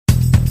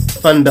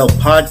FunBelt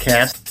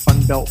Podcast.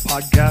 FunBelt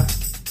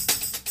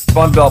Podcast.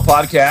 FunBelt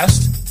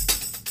Podcast.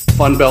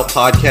 FunBelt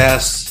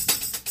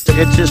Podcast.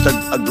 It's just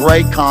a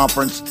great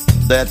conference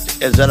that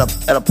is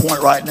at a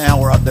point right now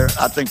where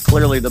I think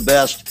clearly the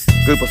best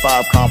group of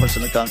five conference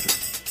in the country.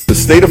 The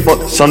state of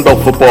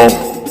Sunbelt football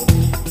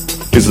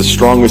is the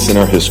strongest in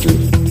our history.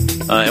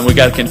 And we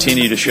got to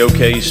continue to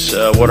showcase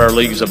what our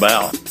league is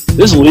about.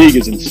 This league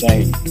is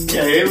insane.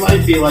 Yeah, it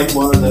might be like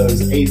one of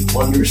those 8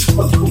 wonders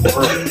of the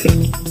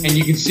world. And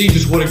you can see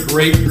just what a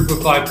great group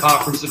of five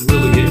conference it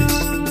really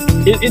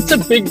is. It's a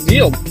big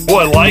deal.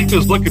 Boy, life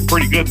is looking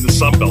pretty good in the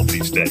Sunbelt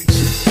these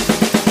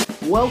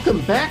days.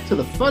 Welcome back to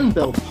the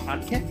FunBelt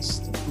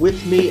Podcast.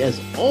 With me,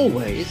 as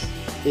always,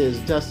 is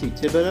Dusty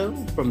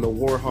Thibodeau from the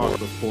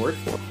Warhawk Report.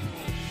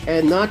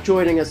 And not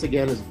joining us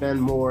again is Ben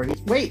Moore.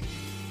 Wait,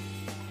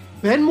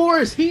 Ben Moore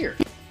is here.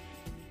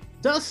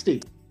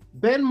 Dusty,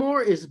 Ben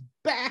Moore is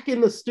back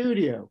in the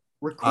studio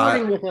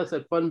recording with us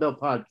at FunBelt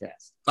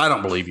Podcast. I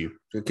don't believe you.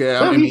 Okay,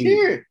 No, he's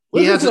here.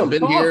 He hasn't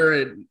been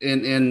here,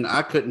 and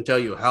I couldn't tell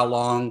you how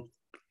long.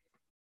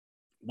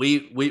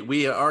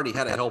 We already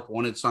had a help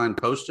wanted sign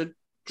posted,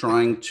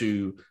 trying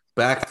to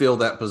backfill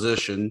that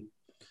position.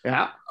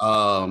 Yeah.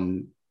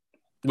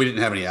 We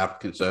didn't have any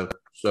applicants, so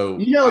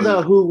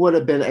though, who would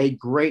have been a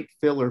great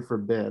filler for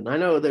Ben? I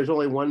know there's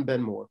only one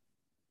Ben Moore,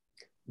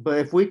 but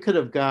if we could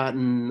have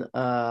gotten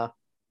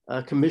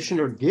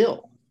Commissioner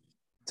Gill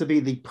to be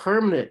the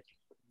permanent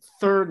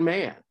third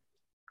man,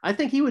 I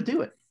think he would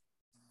do it.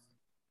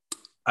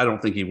 I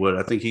don't think he would.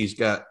 I think he's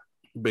got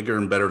bigger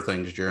and better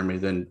things, Jeremy,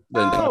 than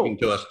talking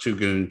to us two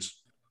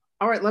goons.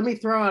 All right, let me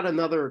throw out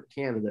another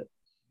candidate.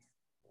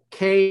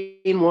 Kane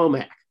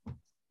Womack.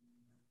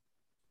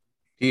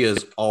 He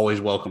is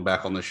always welcome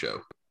back on the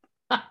show.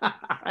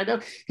 I know.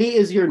 He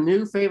is your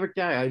new favorite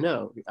guy. I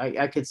know.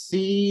 I could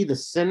see the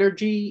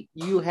synergy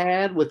you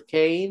had with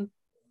Kane.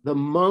 The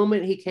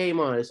moment he came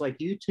on, it's like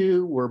you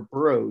two were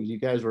bros. You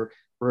guys were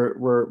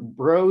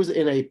bros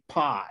in a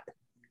pod,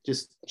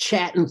 just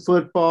chatting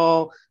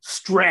football,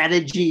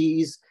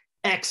 strategies,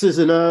 X's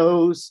and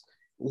O's,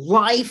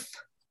 life.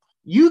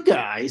 You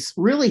guys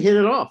really hit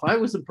it off. I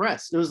was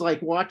impressed. It was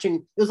like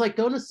going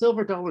to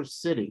Silver Dollar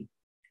City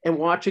and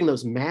watching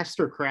those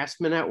master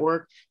craftsmen at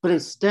work. But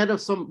instead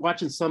of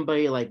watching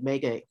somebody like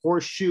make a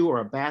horseshoe or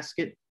a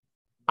basket,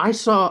 I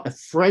saw a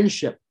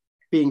friendship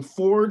being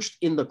forged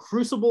in the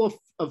crucible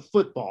of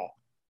football.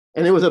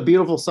 And it was a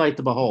beautiful sight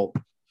to behold.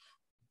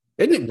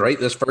 Isn't it great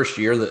this first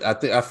year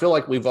that I feel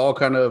like we've all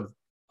kind of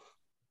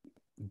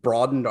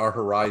broadened our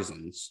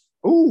horizons?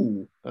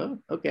 Ooh,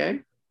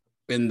 okay.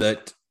 In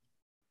that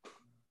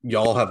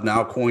y'all have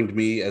now coined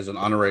me as an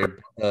honorary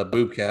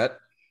Boobcat.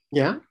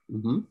 Yeah.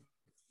 Mm-hmm.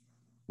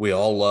 We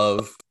all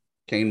love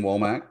Kane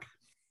Womack.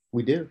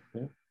 We do.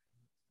 Yeah.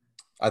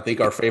 I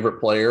think our favorite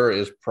player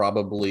is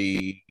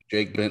probably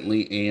Jake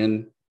Bentley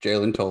and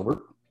Jalen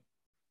Tolbert.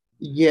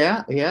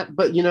 Yeah.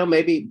 But,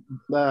 maybe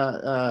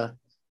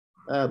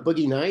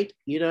Boogie Knight,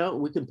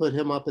 we can put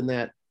him up in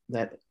that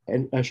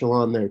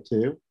echelon there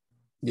too.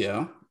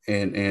 Yeah.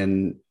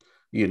 And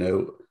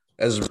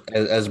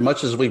as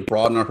much as we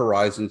broaden our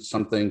horizons,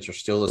 some things are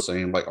still the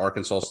same. Like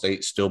Arkansas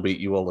State still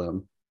beat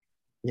ULM.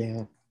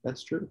 Yeah,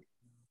 that's true.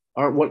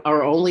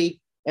 Our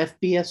only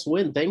FBS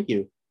win. Thank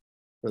you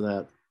for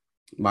that.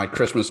 My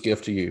Christmas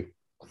gift to you.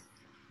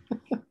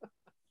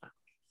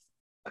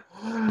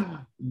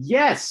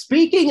 Yes.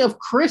 Speaking of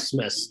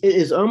Christmas, it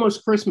is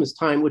almost Christmas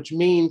time, which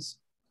means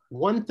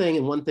one thing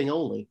and one thing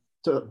only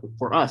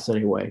for us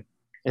anyway.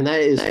 And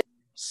that is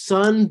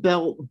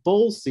Sunbelt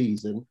Bowl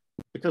season,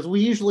 because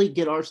we usually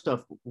get our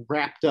stuff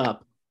wrapped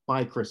up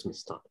by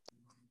Christmas time.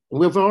 And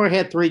we've already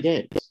had 3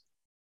 games.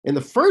 And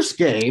the first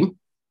game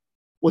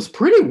was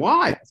pretty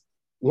wild.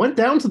 Went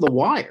down to the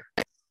wire.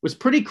 It was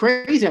pretty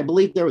crazy. I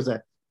believe there was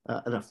an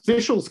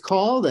official's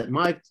call that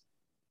might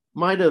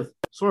have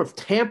sort of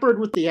tampered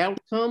with the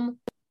outcome,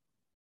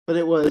 but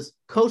it was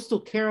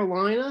Coastal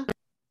Carolina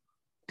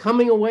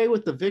coming away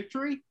with the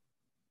victory.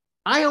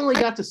 I only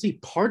got to see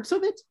parts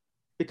of it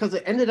because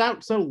it ended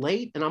out so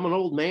late, and I'm an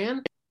old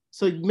man.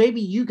 So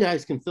maybe you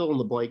guys can fill in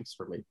the blanks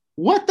for me.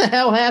 What the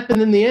hell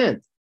happened in the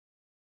end?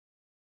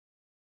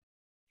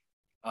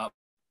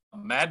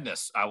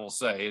 Madness, I will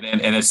say,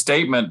 and a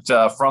statement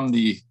from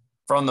the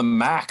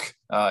MAC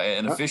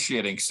in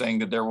officiating saying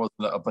that there was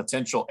a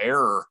potential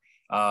error,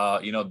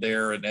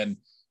 there,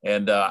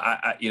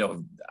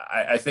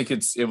 I think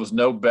it was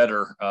no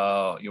better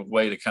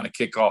way to kind of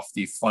kick off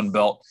the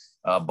FunBelt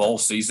Bowl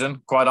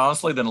season, quite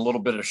honestly, than a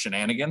little bit of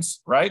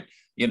shenanigans, right?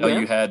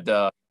 You had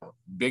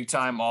big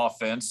time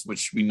offense,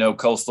 which we know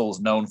Coastal is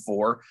known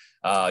for.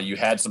 You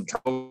had some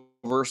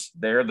turnovers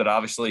there that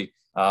obviously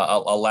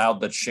allowed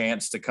the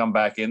chance to come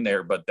back in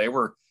there, but they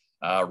were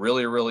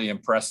really, really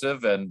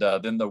impressive. And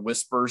then the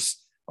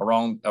whispers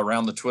around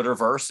the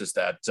Twitterverse is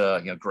that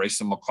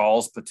Grayson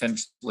McCall's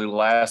potentially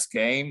last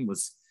game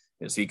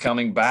is he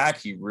coming back?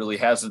 He really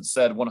hasn't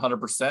said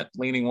 100%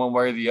 leaning one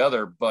way or the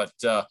other, but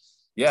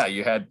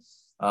you had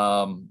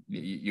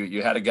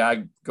you had a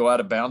guy go out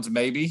of bounds.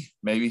 Maybe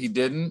he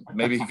didn't.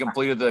 Maybe he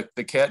completed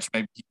the catch.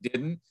 Maybe he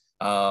didn't.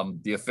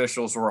 The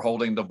officials were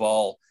holding the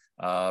ball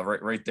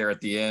right there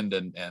at the end,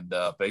 and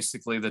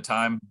basically the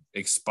time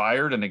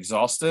expired and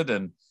exhausted,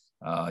 and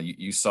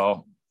you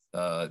saw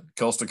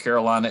Coastal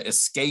Carolina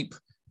escape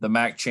the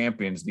MAC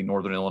champions, the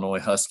Northern Illinois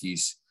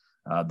Huskies,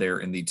 there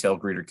in the Tail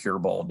Greeter Cure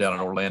Bowl down in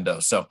Orlando.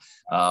 So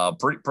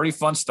pretty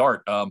fun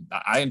start.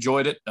 I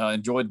enjoyed it.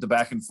 Enjoyed the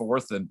back and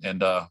forth,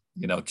 and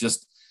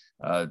just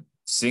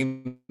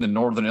seeing the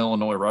Northern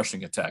Illinois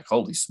rushing attack.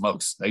 Holy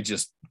smokes! They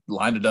just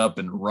lined it up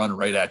and run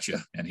right at you.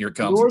 And here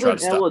comes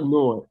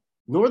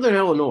Northern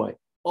Illinois,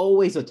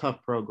 always a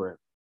tough program,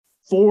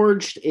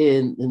 forged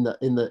in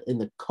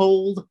the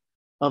cold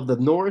of the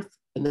North,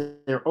 and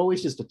they're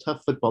always just a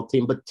tough football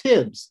team. But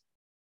Tibbs,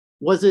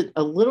 was it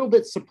a little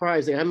bit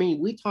surprising? I mean,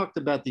 we talked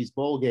about these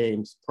bowl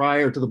games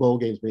prior to the bowl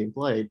games being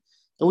played,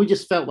 and we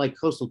just felt like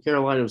Coastal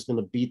Carolina was going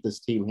to beat this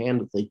team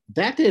handily.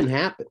 That didn't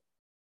happen.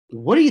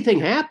 What do you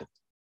think happened?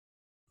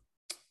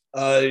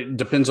 It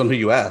depends on who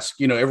you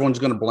ask. Everyone's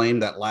going to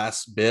blame that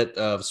last bit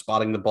of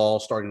spotting the ball,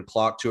 starting the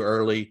clock too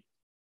early.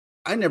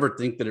 I never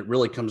think that it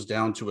really comes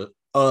down to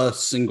a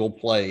single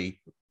play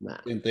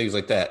and things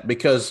like that,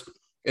 because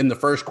in the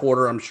first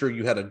quarter, I'm sure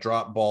you had a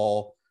drop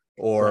ball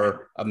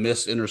or a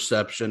missed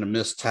interception, a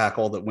missed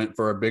tackle that went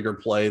for a bigger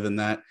play than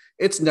that.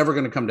 It's never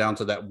going to come down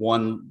to that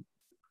one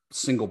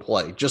single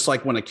play. Just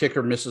like when a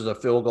kicker misses a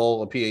field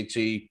goal, a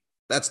PAT,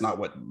 that's not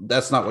what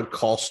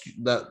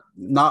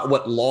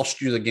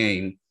lost you the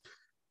game.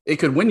 It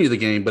could win you the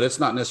game, but it's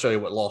not necessarily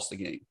what lost the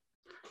game.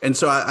 And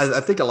so I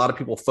think a lot of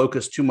people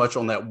focus too much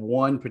on that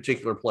one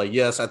particular play.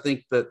 Yes, I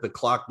think that the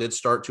clock did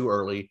start too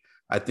early.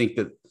 I think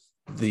that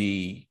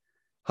the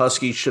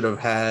Huskies should have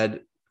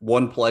had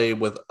one play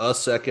with a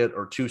second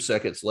or 2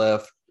 seconds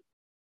left.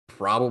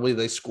 Probably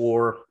they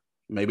score.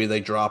 Maybe they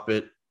drop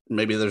it.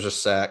 Maybe there's a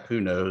sack. Who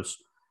knows?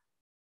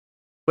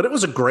 But it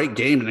was a great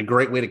game and a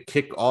great way to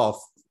kick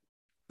off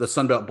the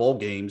Sunbelt Bowl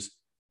games.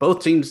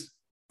 Both teams,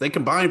 they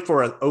combined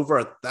for over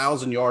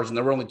 1,000 yards, and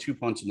there were only 2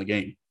 punts in the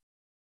game.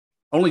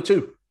 Only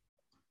 2.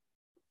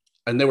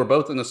 And they were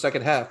both in the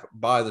second half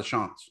by the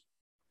Chants.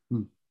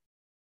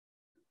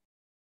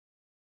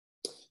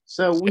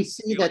 So we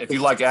see that if you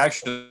like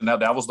action, now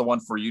that was the one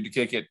for you to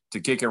kick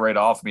it right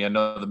off me. I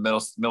know the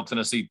Middle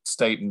Tennessee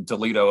State and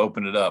Toledo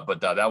opened it up,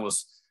 but that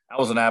was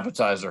an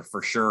appetizer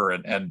for sure.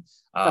 And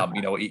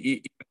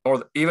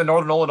even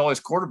Northern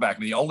Illinois' quarterback,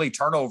 the only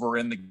turnover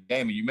in the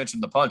game, and you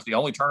mentioned the punch, the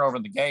only turnover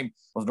in the game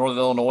was Northern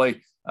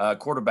Illinois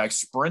quarterback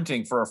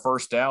sprinting for a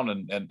first down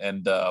and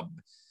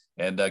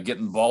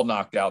getting the ball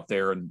knocked out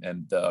there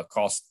and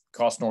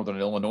cost Northern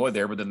Illinois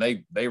there. But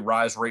then they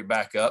rise right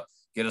back up,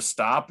 get a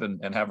stop,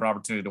 and have an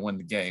opportunity to win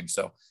the game.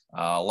 So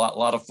a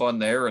lot of fun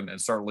there,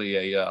 and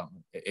certainly a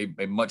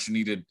much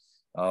needed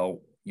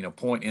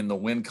point in the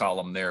win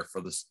column there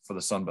for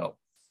the Sun Belt.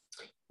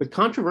 But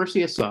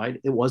controversy aside,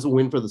 it was a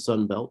win for the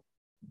Sun Belt.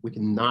 We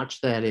can notch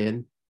that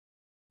in.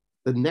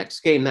 The next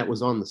game that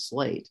was on the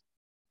slate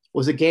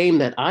was a game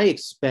that I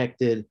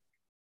expected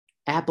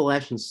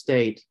Appalachian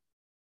State.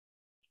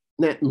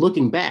 Now,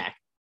 looking back,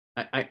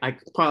 I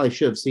probably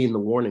should have seen the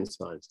warning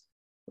signs,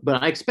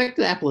 but I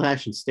expected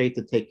Appalachian State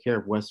to take care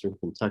of Western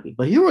Kentucky.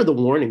 But here are the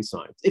warning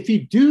signs. If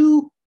you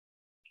do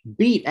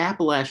beat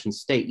Appalachian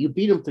State, you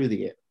beat them through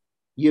the air.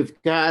 You've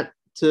got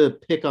to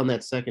pick on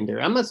that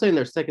secondary. I'm not saying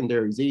their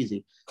secondary is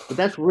easy, but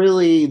that's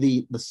really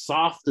the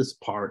softest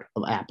part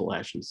of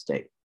Appalachian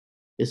State,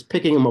 is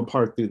picking them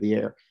apart through the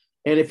air.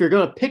 And if you're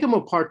going to pick them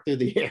apart through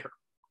the air,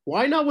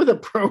 why not with a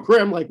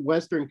program like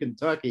Western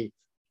Kentucky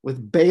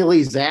with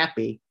Bailey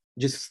Zappi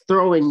just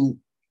throwing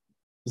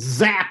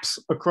zaps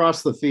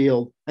across the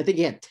field? I think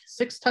he had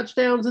 6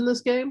 touchdowns in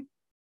this game.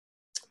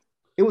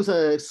 It was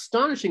an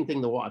astonishing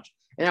thing to watch.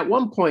 And at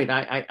one point,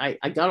 I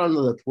got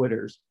onto the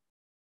Twitters.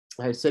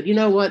 I said, you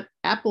know what?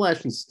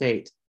 Appalachian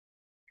State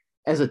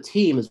as a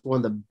team is one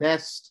of the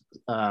best,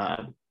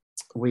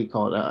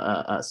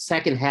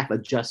 second half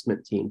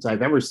adjustment teams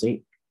I've ever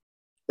seen.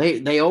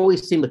 They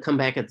always seem to come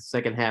back at the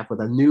second half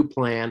with a new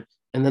plan,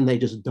 and then they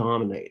just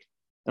dominate.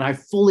 And I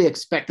fully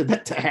expected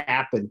that to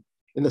happen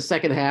in the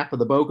second half of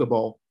the Boca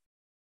Bowl.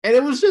 And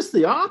it was just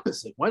the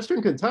opposite.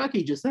 Western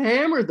Kentucky just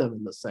hammered them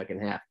in the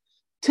second half.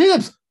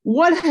 Tibbs,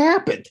 what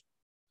happened?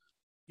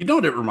 You know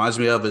what it reminds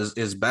me of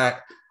is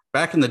back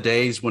in the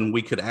days when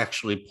we could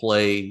actually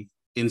play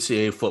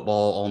NCAA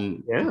football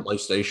on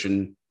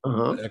PlayStation,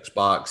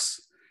 Xbox.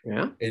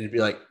 Yeah. And it'd be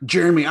like,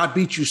 Jeremy, I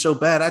beat you so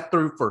bad. I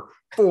threw for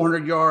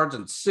 400 yards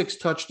and 6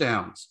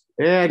 touchdowns.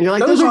 Yeah, and you're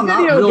like, those are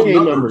not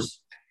real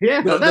numbers.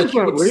 Yeah, that's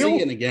not real.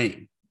 See in a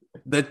game.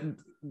 That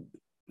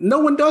no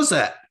one does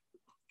that.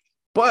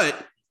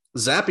 But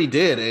Zappi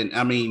did, and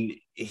I mean,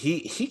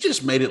 he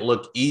just made it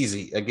look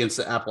easy against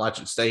the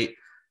Appalachian State.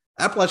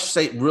 Appalachian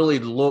State really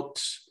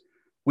looked.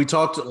 We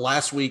talked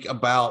last week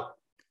about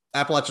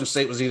Appalachian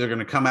State was either going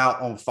to come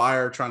out on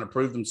fire trying to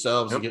prove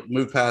themselves and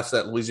move past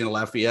that Louisiana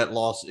Lafayette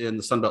loss in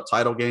the Sun Belt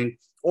title game,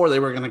 or they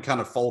were going to kind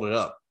of fold it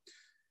up.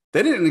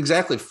 They didn't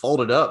exactly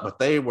fold it up, but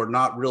they were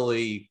not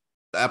really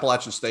the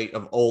Appalachian State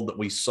of old that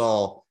we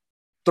saw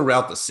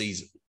throughout the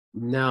season.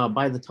 No,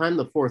 by the time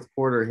the fourth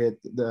quarter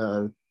hit,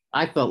 the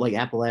I felt like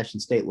Appalachian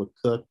State looked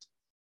cooked.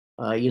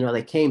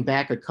 They came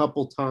back a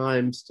couple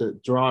times to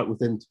draw it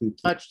within 2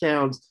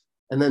 touchdowns,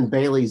 and then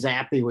Bailey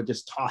Zappi would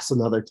just toss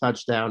another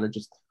touchdown and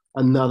just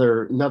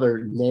another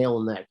nail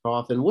in that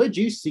coffin. What did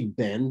you see,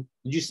 Ben?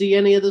 Did you see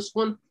any of this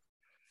one?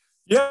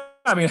 Yeah,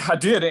 I mean, I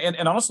did.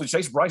 And honestly,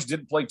 Chase Bryce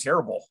didn't play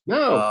terrible.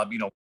 No.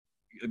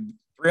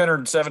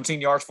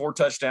 317 yards, 4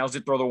 touchdowns,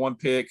 did throw the 1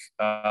 pick.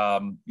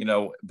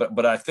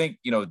 But I think,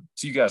 to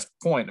you guys'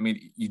 point, I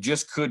mean, you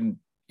just couldn't,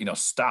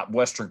 stop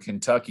Western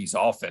Kentucky's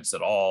offense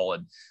at all.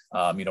 And,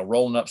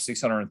 rolling up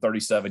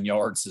 637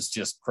 yards is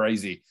just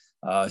crazy.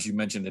 As you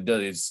mentioned,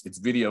 it's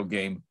video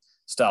game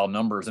style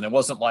numbers. And it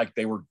wasn't like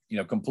they were,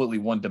 completely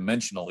one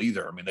dimensional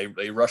either. I mean,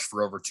 they rushed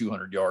for over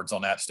 200 yards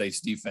on App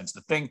State's defense. The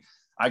thing,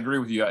 I agree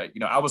with you.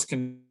 I was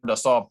concerned. I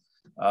saw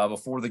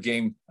before the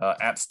game,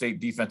 App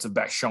State defensive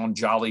back Sean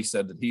Jolly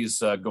said that he's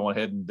going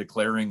ahead and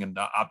declaring and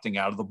opting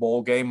out of the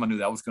bowl game. I knew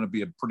that was going to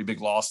be a pretty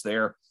big loss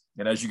there.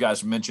 And as you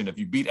guys mentioned, if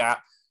you beat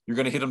App, you're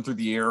going to hit them through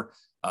the air.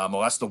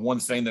 That's the one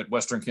thing that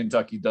Western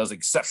Kentucky does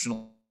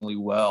exceptionally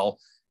well.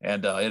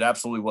 And it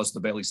absolutely was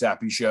the Bailey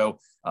Zappi show.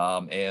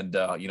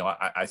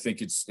 I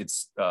think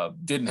it's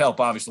didn't help,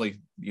 obviously,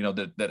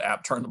 that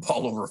App turned the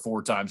ball over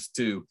 4 times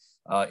too.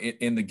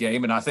 In the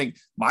game. And I think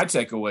my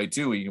takeaway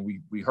too,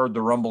 we heard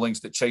the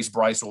rumblings that Chase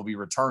Bryce will be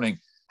returning.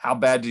 How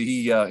bad did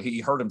he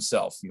hurt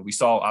himself? We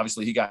saw,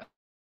 obviously, he got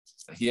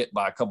hit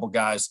by a couple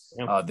guys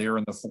there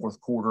in the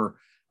 4th quarter.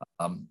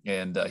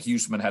 And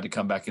Huseman had to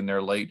come back in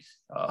there late.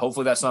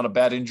 Hopefully that's not a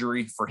bad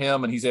injury for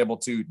him and he's able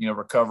to,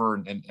 recover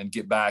and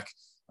get back.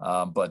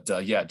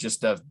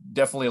 Just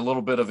definitely a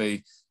little bit of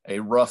a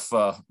rough,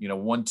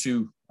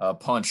 1-2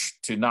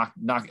 punch to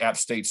knock App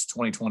State's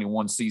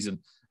 2021 season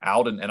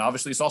out. And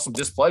obviously saw some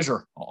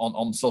displeasure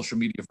on social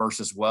media verse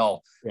as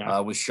well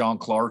with Sean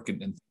Clark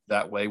and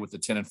that way with the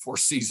 10-4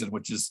 season,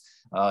 which is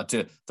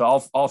to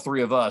all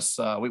 3 of us.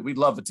 We'd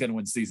love a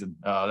 10-win season.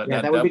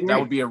 That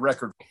would be a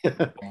record.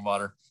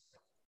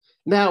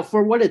 Now,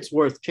 for what it's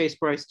worth, Chase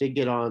Bryce did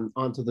get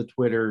onto the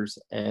Twitters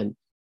and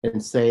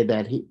say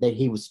that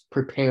he was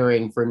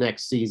preparing for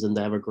next season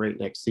to have a great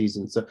next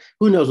season. So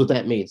who knows what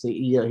that means?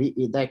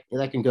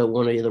 That can go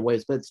one of either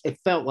ways. But it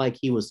felt like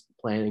he was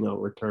planning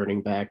on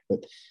returning back.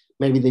 But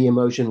maybe the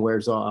emotion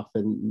wears off,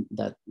 and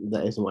that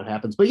isn't what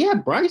happens. But yeah,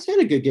 Bryce had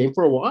a good game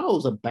for a while. It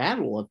was a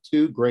battle of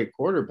 2 great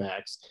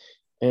quarterbacks,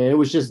 and it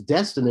was just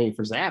destiny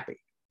for Zappi.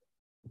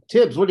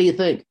 Tibbs, what do you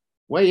think?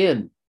 Weigh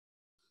in.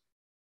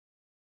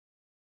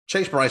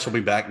 Chase Bryce will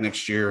be back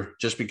next year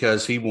just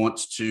because he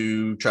wants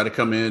to try to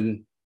come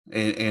in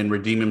and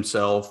redeem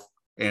himself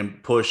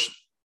and push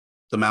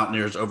the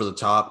Mountaineers over the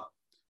top.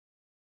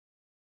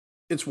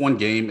 It's one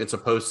game. It's a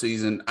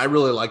postseason. I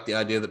really like the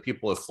idea that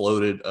people have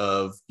floated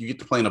of you get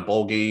to play in a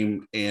bowl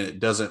game and it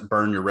doesn't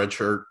burn your red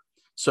shirt,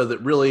 so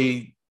that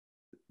really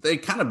they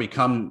kind of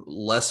become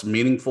less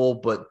meaningful,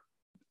 but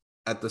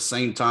at the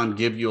same time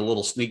give you a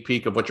little sneak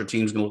peek of what your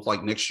team's going to look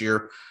like next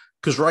year.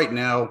 Because right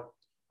now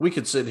we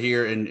could sit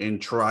here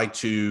and try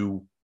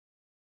to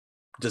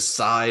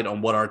decide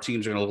on what our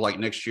teams are going to look like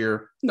next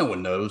year. No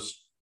one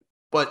knows.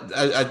 But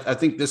I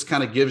think this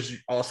kind of gives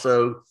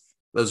also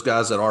those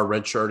guys that are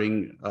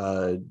redshirting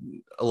a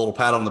little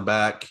pat on the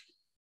back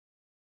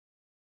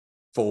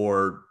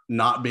for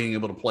not being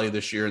able to play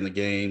this year in the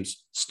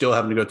games, still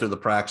having to go through the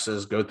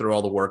practices, go through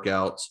all the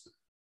workouts.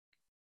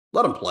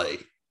 Let them play.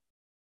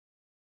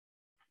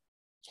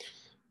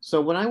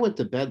 So when I went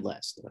to bed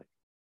last night,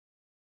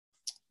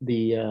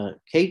 the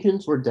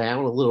Cajuns were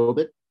down a little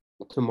bit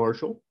to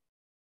Marshall.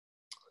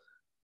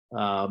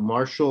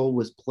 Marshall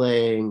was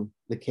playing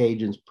the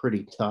Cajuns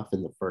pretty tough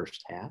in the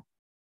first half.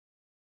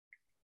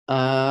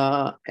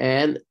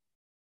 And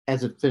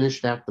as it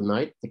finished out the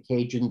night, the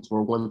Cajuns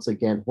were once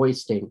again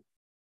hoisting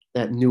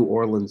that New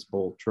Orleans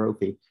Bowl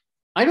trophy.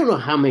 I don't know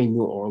how many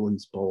New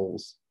Orleans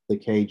Bowls the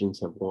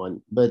Cajuns have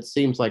won, but it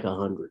seems like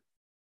 100.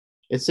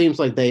 It seems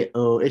like they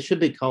own. It should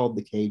be called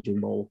the Cajun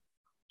Bowl.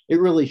 It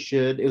really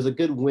should. It was a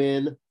good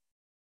win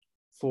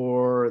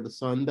for the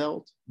Sun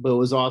Belt, but it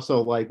was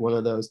also like one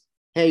of those,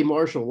 hey,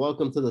 Marshall,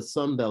 welcome to the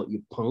Sun Belt,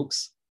 you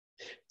punks.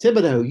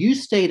 Thibodeau, you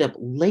stayed up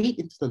late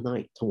into the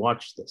night to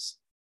watch this.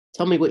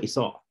 Tell me what you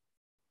saw.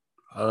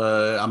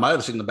 I might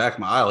have seen the back of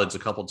my eyelids a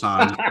couple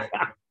times,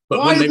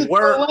 but when they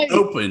were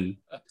open,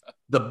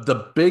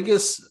 the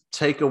biggest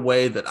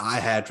takeaway that I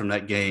had from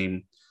that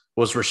game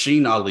was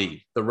Rasheen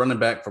Ali, the running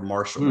back for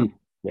Marshall.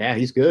 Yeah,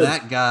 he's good.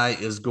 That guy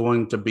is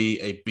going to be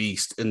a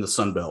beast in the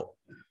Sun Belt.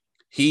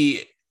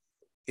 He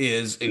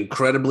is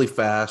incredibly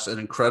fast, an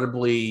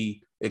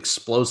incredibly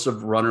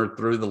explosive runner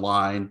through the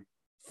line.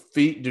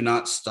 Feet do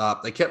not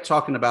stop. They kept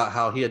talking about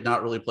how he had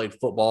not really played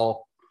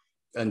football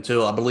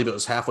until I believe it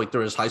was halfway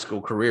through his high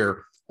school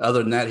career. Other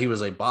than that, he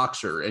was a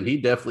boxer, and he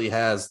definitely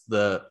has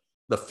the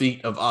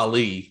feet of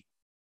Ali,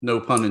 no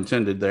pun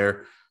intended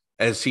there,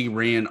 as he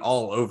ran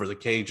all over the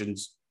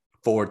Cajuns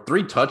for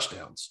 3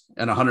 touchdowns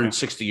and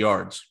 160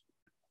 yards,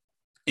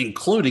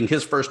 including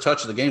his first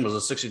touch of the game was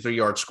a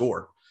 63-yard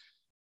score.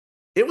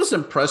 It was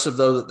impressive,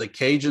 though, that the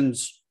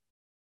Cajuns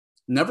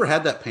never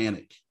had that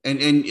panic.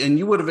 And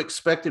you would have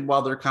expected,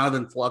 while they're kind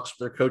of in flux with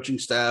their coaching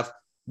staff,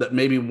 that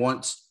maybe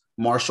once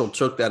Marshall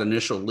took that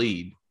initial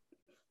lead,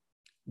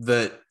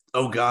 that,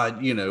 oh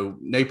God,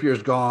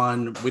 Napier's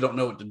gone. We don't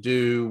know what to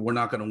do. We're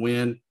not going to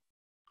win.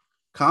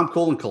 Calm,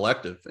 cool, and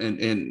collective.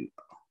 And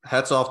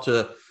hats off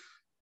to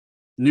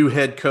new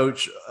head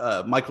coach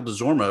Michael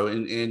DeZormo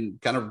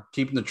and kind of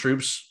keeping the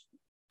troops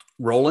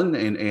rolling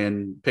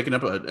and picking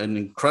up an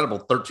incredible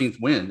 13th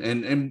win.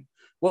 And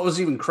what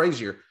was even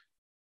crazier,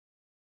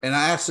 and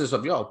I asked this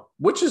of y'all,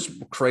 which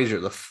is crazier,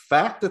 the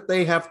fact that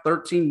they have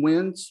 13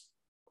 wins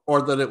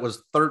or that it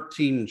was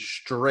 13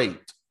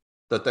 straight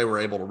that they were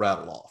able to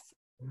rattle off?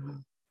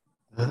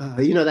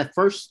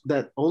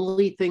 That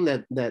only thing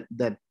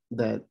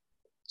that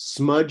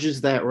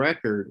smudges that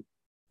record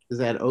is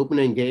that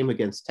opening game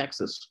against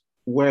Texas,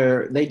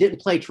 where they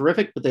didn't play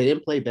terrific, but they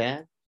didn't play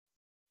bad.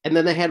 And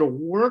then they had to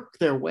work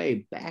their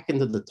way back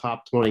into the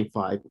top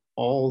 25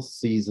 all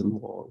season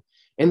long.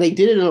 And they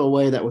did it in a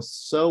way that was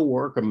so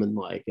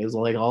workmanlike. It was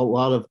like a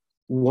lot of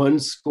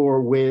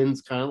one-score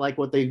wins, kind of like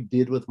what they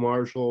did with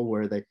Marshall,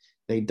 where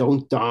they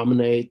don't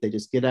dominate. They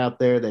just get out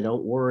there. They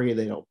don't worry.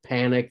 They don't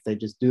panic. They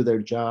just do their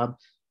job.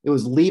 It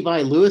was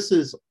Levi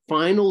Lewis's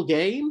final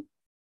game.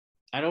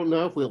 I don't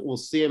know if we'll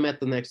see him at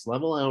the next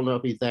level. I don't know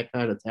if he's that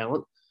kind of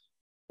talent.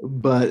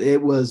 But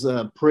it was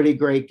a pretty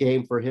great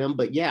game for him.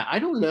 But, yeah, I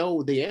don't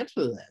know the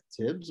answer to that,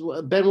 Tibbs.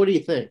 Ben, what do you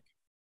think?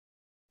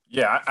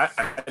 Yeah,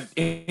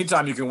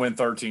 anytime you can win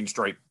 13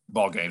 straight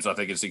ball games, I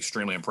think it's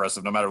extremely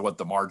impressive, no matter what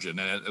the margin.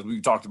 And as we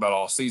talked about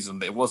all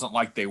season, it wasn't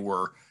like they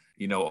were,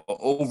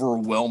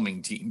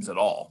 overwhelming teams at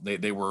all.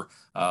 They were,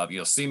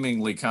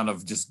 seemingly kind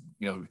of just,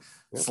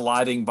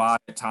 sliding by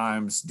at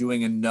times,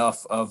 doing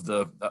enough of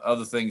the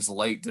other things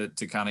late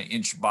to kind of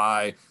inch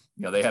by.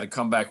 They had a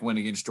comeback win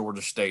against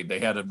Georgia State. They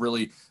had a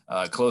really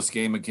close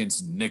game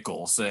against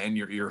Nichols, and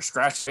you're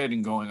scratching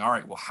and going, all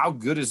right, well, how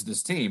good is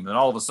this team? And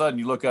all of a sudden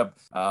you look up,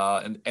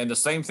 and the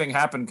same thing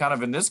happened kind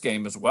of in this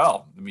game as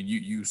well. I mean,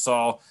 you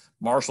saw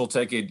Marshall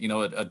take a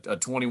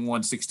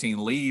 21-16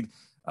 lead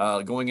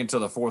going into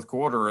the fourth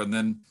quarter, and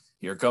then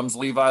here comes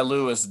Levi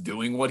Lewis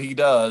doing what he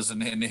does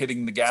and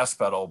hitting the gas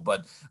pedal.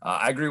 But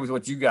I agree with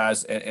what you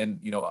guys, and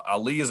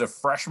Ali is a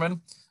freshman.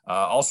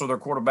 Also, their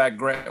quarterback,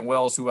 Grant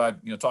Wells, who I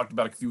talked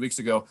about a few weeks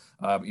ago,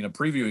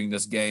 previewing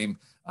this game,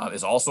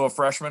 is also a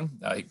freshman.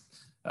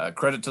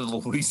 Credit to the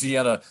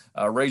Louisiana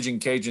Raging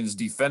Cajuns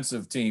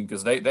defensive team,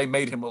 because they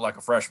made him look like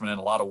a freshman in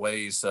a lot of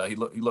ways. He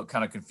looked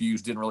kind of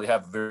confused, didn't really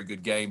have a very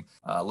good game,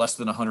 less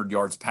than 100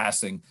 yards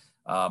passing.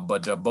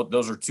 But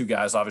those are two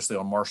guys, obviously,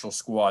 on Marshall's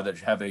squad that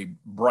have a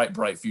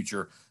bright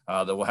future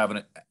that will have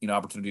an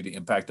opportunity to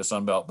impact the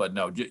Sun Belt. But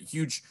no,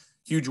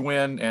 huge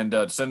win,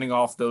 and sending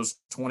off those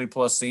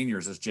 20-plus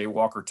seniors, as Jay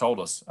Walker told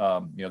us,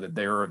 that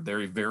they're a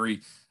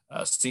very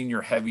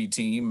senior-heavy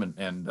team,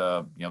 and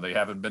they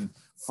haven't been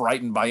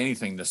frightened by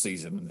anything this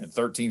season. And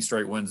 13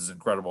 straight wins is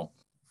incredible.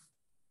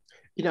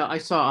 I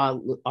saw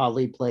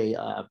Ali play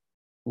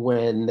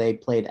when they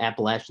played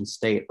Appalachian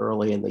State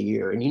early in the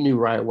year, and you knew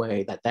right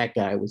away that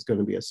guy was going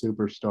to be a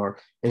superstar,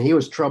 and he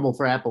was trouble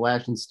for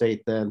Appalachian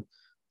State then.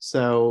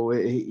 So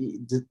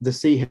to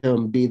see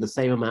him be the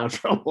same amount of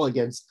trouble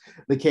against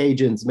the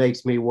Cajuns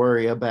makes me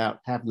worry about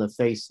having to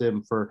face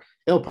him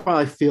it'll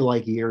probably feel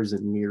like years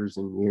and years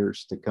and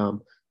years to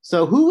come.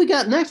 So who we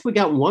got next? We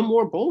got one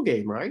more bowl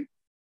game, right?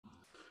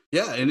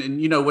 Yeah.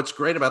 And what's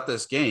great about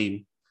this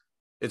game,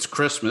 it's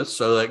Christmas.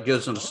 So that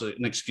gives us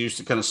an excuse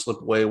to kind of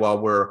slip away while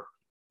we're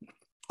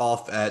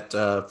off at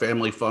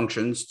family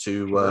functions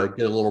to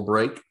get a little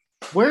break.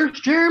 Where's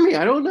Jeremy?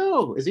 I don't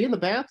know. Is he in the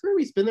bathroom?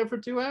 He's been there for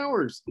 2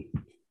 hours.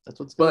 That's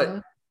what's going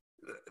on.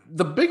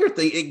 The bigger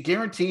thing, it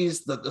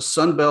guarantees that the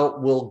Sun Belt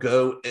will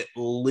go at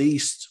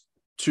least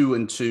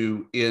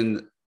 2-2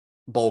 in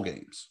bowl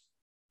games,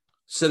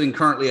 sitting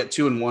currently at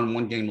 2-1,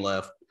 one game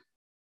left.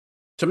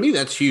 To me,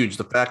 that's huge.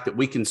 The fact that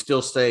we can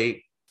still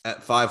stay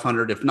at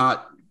 500, if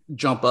not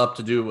jump up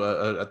to do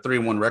a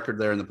 3-1 record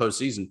there in the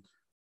postseason.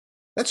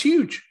 That's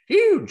huge.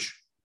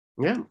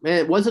 Yeah, and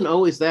it wasn't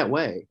always that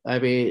way. I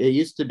mean, it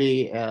used to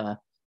be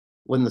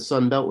when the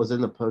Sun Belt was in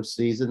the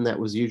postseason, that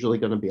was usually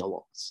going to be a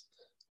loss.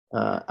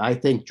 I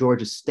think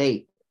Georgia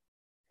State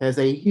has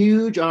a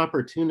huge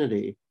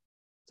opportunity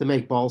to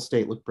make Ball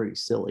State look pretty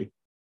silly.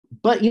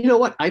 But you know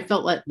what? I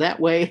felt that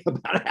way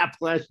about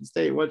Appalachian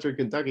State, Western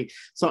Kentucky.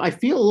 So I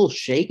feel a little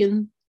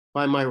shaken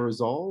by my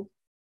resolve.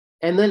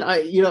 And then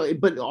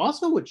but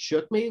also what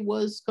shook me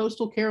was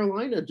Coastal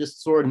Carolina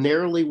just sort of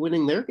narrowly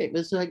winning their game.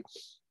 It's like,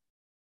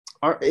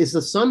 is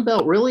the Sun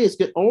Belt really as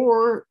good,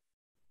 or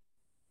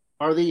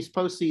are these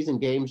postseason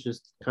games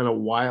just kind of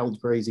wild,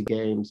 crazy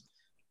games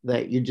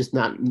that you're just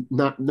not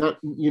going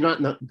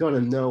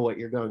to know what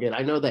you're going to get?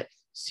 I know that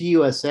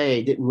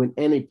CUSA didn't win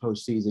any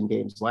postseason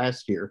games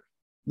last year.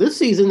 This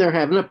season, they're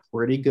having a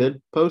pretty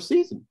good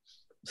postseason.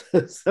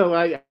 So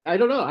I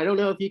don't know. I don't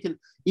know if you can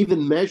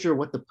even measure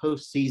what the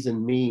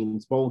postseason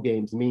means, bowl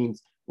games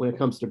means, when it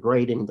comes to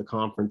grading the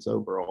conference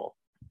overall.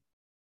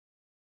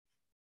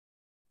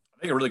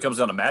 I think it really comes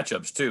down to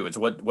matchups too. It's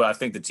what I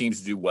think the teams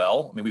do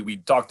well. I mean, we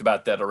talked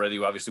about that already,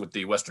 obviously with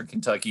the Western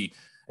Kentucky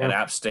and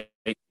App State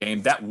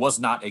game. That was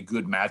not a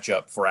good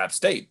matchup for App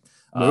State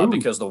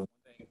because the one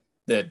thing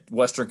that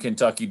Western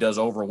Kentucky does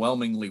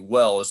overwhelmingly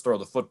well is throw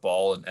the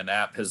football, and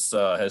App has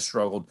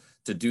struggled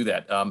to do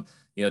that.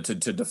 To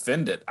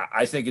defend it.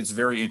 I think it's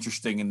very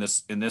interesting in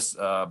this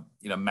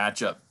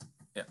matchup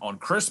on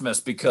Christmas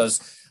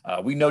because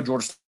we know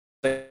Georgia State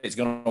is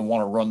going to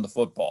want to run the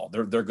football.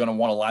 They're going to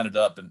want to line it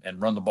up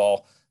and run the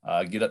ball,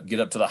 get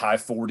up to the high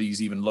 40s,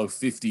 even low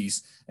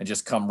 50s, and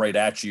just come right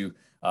at you.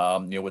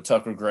 With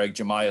Tucker Gregg,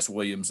 Jamias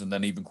Williams, and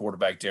then even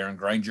quarterback Darren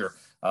Granger.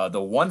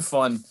 The one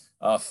fun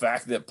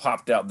fact that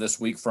popped out this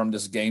week from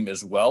this game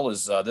as well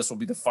is this will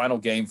be the final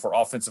game for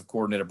offensive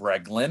coordinator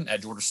Brad Glenn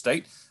at Georgia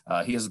State.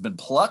 He has been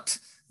plucked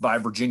by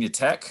Virginia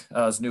Tech,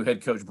 his new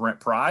head coach Brent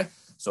Pry.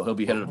 So he'll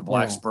be headed to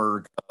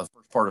Blacksburg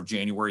first part of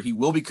January. He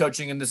will be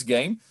coaching in this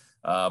game,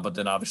 but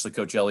then obviously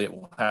Coach Elliott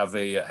will have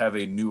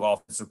a new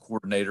offensive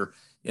coordinator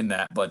in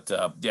that. But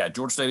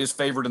Georgia State is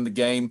favored in the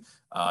game,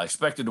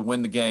 expected to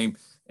win the game,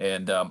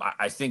 and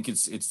I think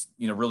it's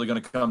really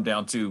going to come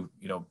down to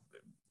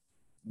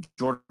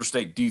Georgia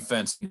State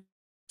defense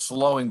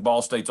slowing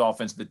Ball State's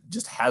offense that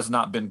just has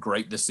not been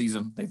great this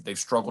season. They've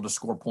struggled to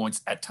score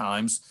points at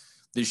times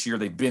this year.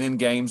 They've been in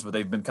games, but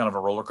they've been kind of a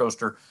roller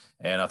coaster.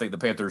 And I think the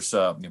Panthers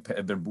have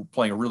been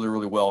playing really,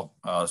 really well,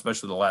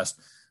 especially the last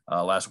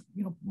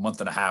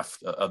month and a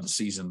half of the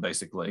season,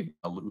 basically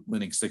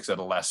winning 6 out of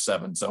the last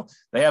 7. So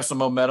they have some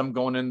momentum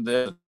going in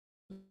there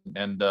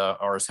and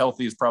are as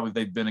healthy as probably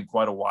they've been in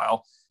quite a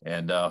while.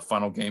 And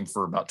final game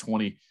for about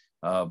 20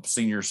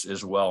 seniors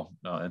as well,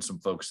 and some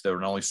folks that are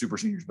not only super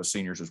seniors but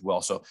seniors as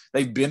well. So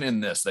they've been in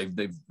this. They've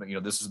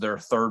this is their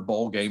 3rd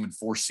bowl game in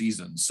 4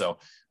 seasons. So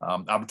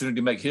opportunity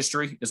to make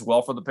history as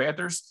well for the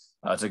Panthers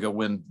to go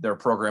win their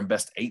program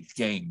best 8th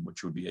game,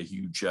 which would be a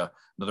huge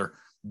another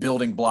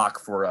building block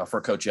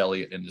for Coach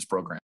Elliott in this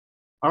program.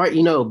 All right,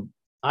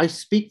 I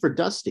speak for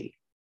Dusty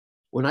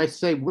when I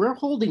say we're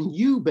holding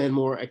you, Ben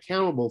Moore,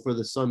 accountable for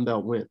the Sun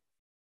Belt win.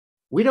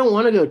 We don't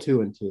want to go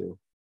 2-2.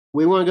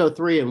 We want to go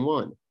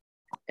 3-1.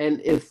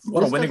 And if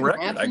what a winning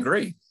record, happen, I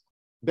agree.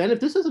 Ben, if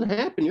this doesn't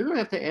happen, you're going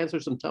to have to answer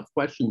some tough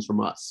questions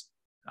from us.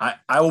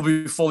 I will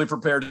be fully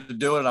prepared to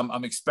do it.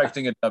 I'm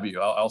expecting a W.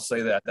 I'll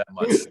say that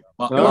much.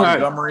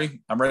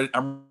 Montgomery, right.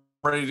 I'm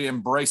ready to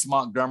embrace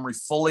Montgomery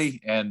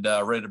fully and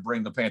ready to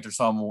bring the Panthers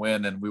home a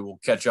win. And we will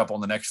catch up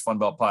on the next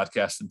FunBelt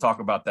podcast and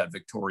talk about that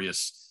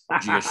victorious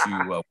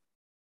GSU.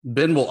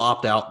 Ben will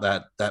opt out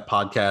that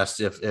podcast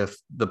if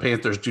the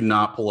Panthers do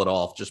not pull it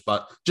off.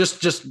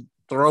 Just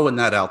throwing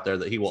that out there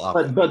that he will opt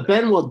out. But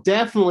Ben will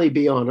definitely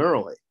be on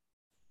early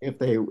if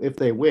they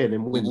win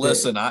and win.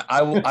 Listen,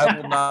 I will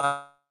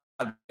not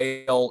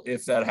fail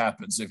if that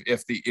happens.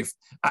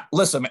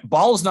 Listen,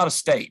 ball is not a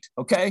state.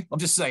 Okay, I'm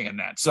just saying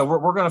that. So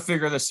we're going to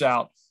figure this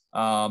out.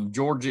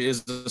 Georgia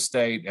is the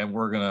state, and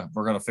we're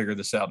gonna figure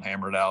this out and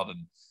hammer it out.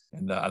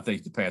 And I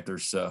think the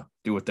Panthers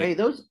do what they.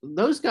 Hey,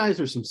 those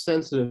guys are some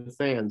sensitive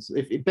fans.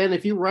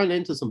 If you run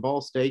into some Ball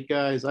State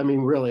guys, I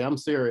mean, really, I'm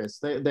serious.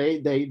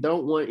 They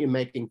don't want you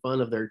making fun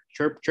of their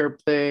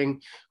chirp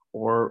thing,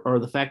 or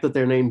the fact that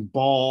they're named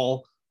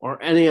Ball or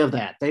any of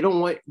that. They don't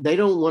want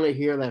to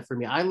hear that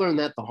from you. I learned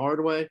that the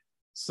hard way.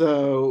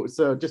 So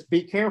just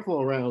be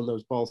careful around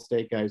those Ball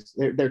State guys.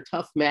 They're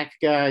tough Mac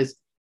guys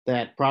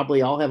that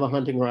probably all have a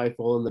hunting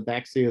rifle in the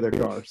backseat of their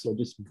car. So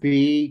just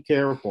be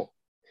careful.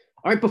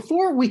 All right,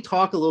 before we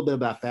talk a little bit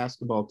about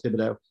basketball,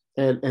 Thibodeau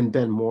and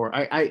Ben Moore,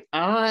 I,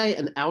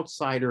 an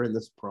outsider in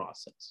this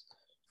process,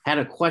 had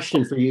a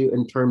question for you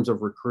in terms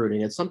of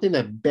recruiting. It's something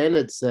that Ben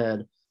had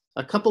said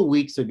a couple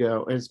weeks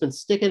ago, and it's been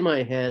sticking in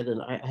my head,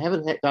 and I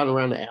haven't gotten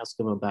around to ask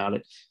him about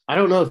it. I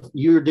don't know if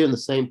you're doing the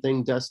same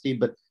thing, Dusty,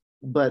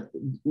 but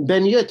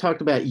Ben, you had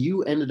talked about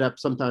you ended up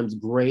sometimes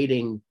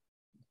grading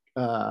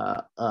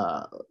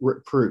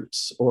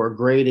recruits or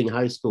grading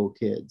high school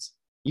kids.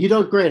 You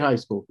don't grade high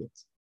school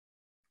kids.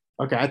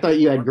 Okay, I thought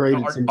you had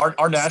graded.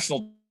 Our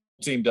national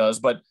team does,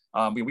 but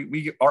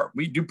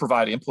we do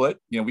provide input.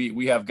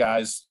 We have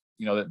guys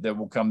that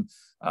will come,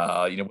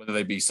 whether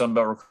they be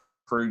Sunbelt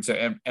recruits,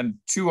 and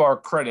to our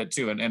credit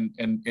too,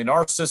 and in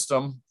our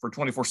system for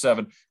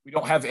 24/7, we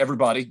don't have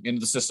everybody into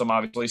the system,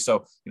 obviously.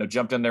 So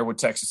jumped in there with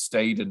Texas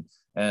State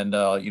and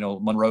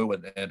Monroe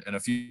and a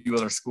few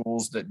other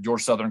schools that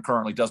Georgia Southern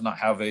currently does not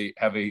have a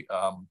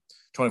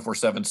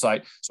 24/7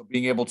 site. So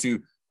being able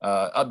to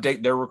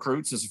update their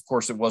recruits, as of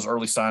course it was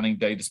early signing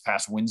day this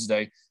past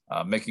Wednesday,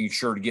 making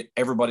sure to get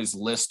everybody's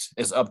list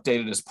as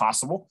updated as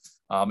possible,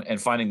 and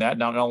finding that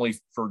not only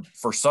for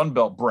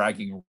Sunbelt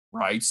bragging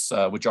rights,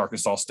 which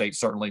Arkansas State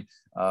certainly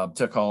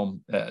took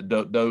home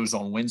those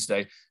on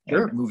Wednesday.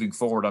 Sure. And moving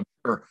forward, I'm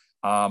sure.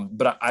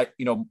 But I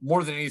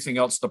more than anything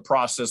else, the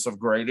process of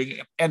grading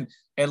and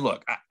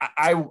look,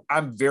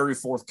 I'm very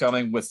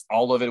forthcoming with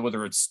all of it,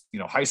 whether it's,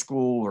 high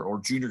school or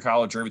junior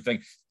college or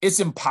everything. It's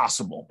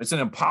impossible. It's an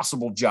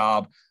impossible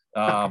job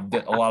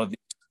that a lot of these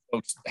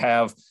folks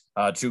have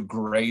to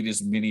grade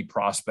as many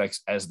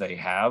prospects as they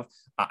have.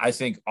 I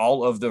think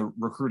all of the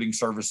recruiting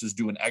services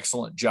do an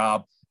excellent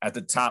job at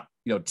the top,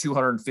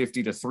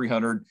 250 to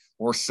 300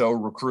 or so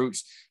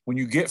recruits. When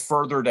you get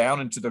further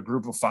down into the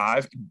group of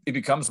five, it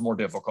becomes more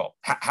difficult.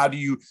 How do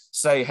you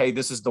say, hey,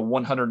 this is the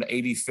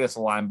 185th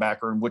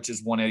linebacker and which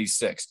is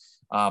 186?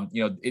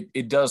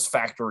 It does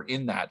factor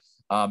in that.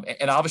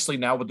 And obviously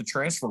now with the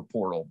transfer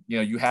portal,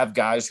 you have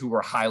guys who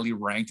are highly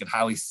ranked and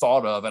highly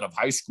thought of out of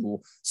high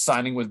school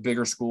signing with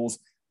bigger schools.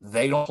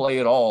 They don't play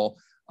at all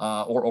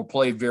or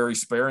play very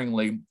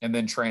sparingly and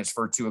then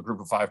transfer to a group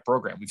of five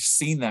program. We've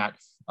seen that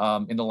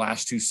in the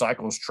last two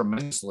cycles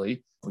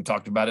tremendously. We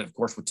talked about it, of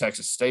course, with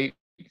Texas State.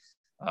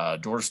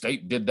 Georgia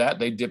State did that.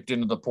 They dipped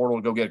into the portal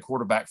to go get a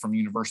quarterback from the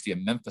University of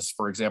Memphis,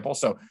 for example.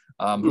 So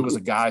who was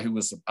a guy who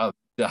was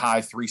the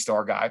high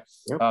 3-star guy.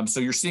 Yep. So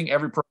you're seeing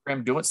every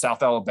program do it.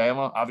 South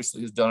Alabama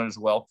obviously has done it as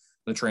well,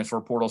 the transfer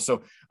portal.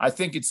 So I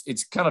think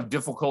it's kind of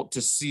difficult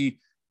to see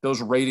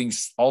those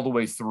ratings all the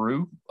way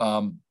through.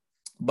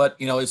 But,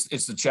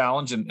 it's the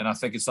challenge. And I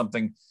think it's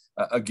something,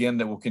 again,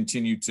 that will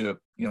continue to,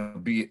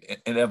 be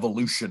an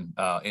evolution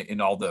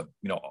in all the,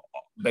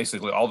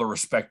 basically all the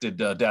respected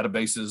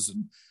databases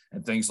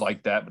and things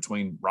like that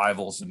between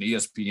Rivals and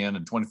ESPN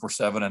and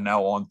 24/7 and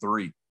now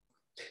On3.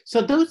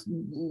 So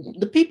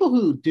the people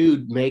who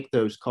do make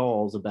those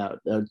calls about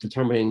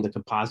determining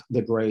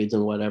the grades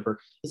and whatever,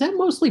 is that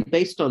mostly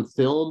based on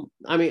film?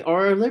 I mean,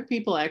 or are there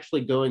people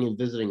actually going and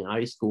visiting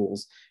high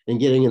schools and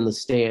getting in the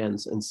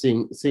stands and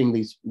seeing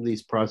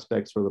these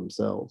prospects for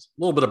themselves?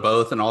 A little bit of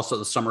both, and also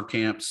the summer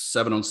camps,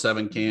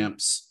 7-on-7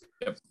 camps,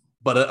 yep.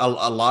 But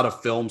a lot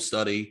of film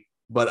study.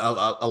 But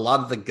a lot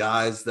of the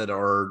guys that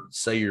are,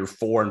 say, your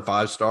 4 and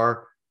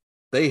 5-star,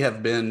 they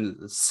have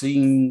been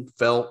seen,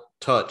 felt,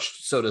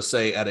 touched, so to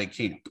say, at a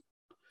camp.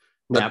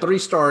 The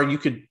 3-star, you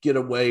could get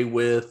away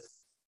with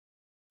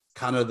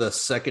kind of the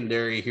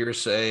secondary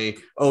hearsay.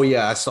 Oh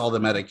yeah, I saw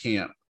them at a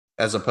camp,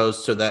 as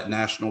opposed to that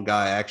national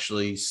guy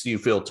actually see,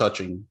 feel,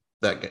 touching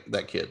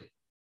that kid.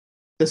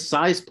 The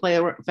size play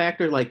a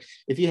factor. Like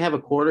if you have a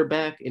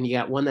quarterback and you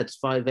got one that's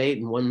 5'8"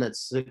 and one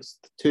that's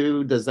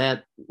 6'2", does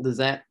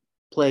that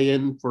play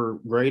in for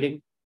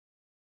grading?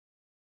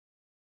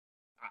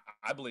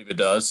 I believe it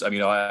does. I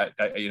mean,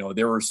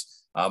 there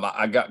was,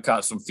 I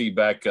got some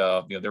feedback.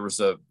 There was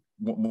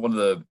one of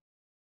the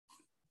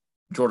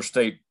Georgia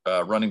State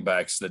running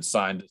backs that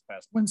signed this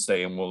past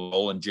Wednesday and will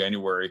roll in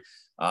January.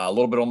 A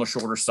little bit on the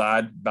shorter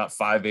side, about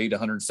 5'8",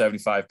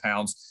 175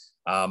 pounds.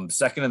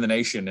 Second in the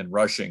nation in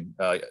rushing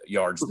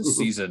yards this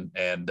season,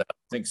 and I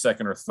think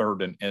second or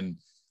third in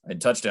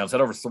touchdowns.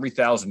 Had over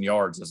 3,000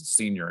 yards as a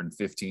senior in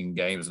 15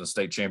 games in the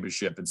state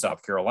championship in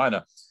South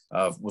Carolina.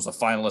 Was a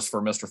finalist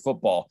for Mr.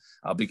 Football.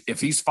 If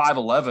he's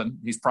 5'11",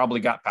 he's probably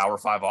got Power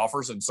 5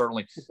 offers and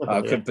certainly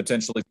could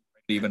potentially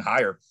be even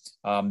higher.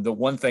 The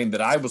one thing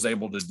that I was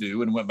able to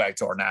do and went back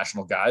to our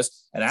national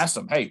guys and asked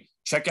them, hey,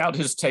 check out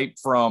his tape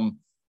from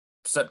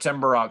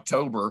September,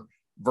 October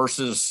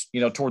versus,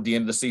 toward the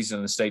end of the season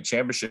in the state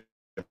championship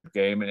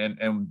game,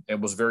 and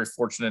was very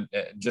fortunate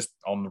just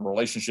on the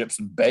relationships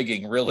and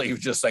begging, really. He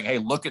was just saying, hey,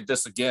 look at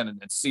this again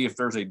and see if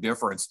there's a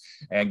difference,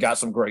 and got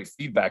some great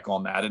feedback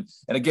on that. And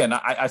again,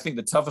 I think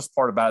the toughest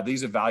part about it,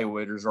 these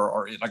evaluators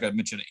are, like I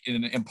mentioned,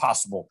 an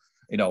impossible,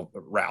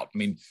 route. I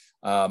mean,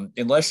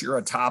 unless you're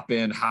a top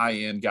end, high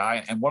end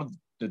guy, and one of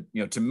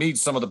the, to me,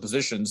 some of the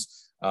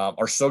positions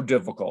are so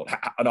difficult.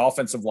 An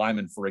offensive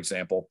lineman, for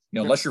example,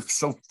 unless you're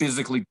so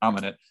physically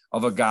dominant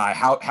of a guy,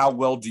 how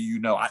well do you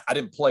know? I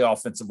didn't play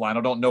offensive line.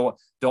 I don't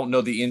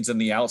know the ins and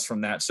the outs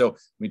from that. So, I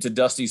mean, to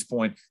Dusty's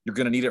point, you're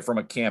going to need it from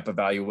a camp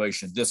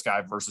evaluation. This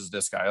guy versus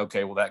this guy.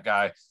 Okay, well, that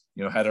guy,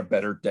 had a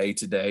better day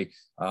today.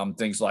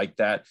 Things like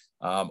that.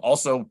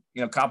 Also,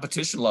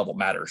 competition level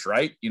matters,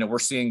 right? We're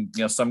seeing,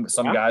 some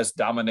guys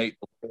dominate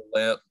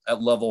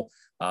at level.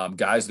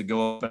 Guys that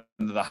go up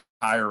into the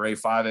higher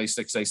A5,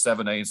 A6,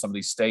 A7A in some of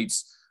these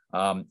states.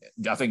 I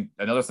think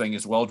another thing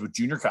as well is with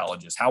junior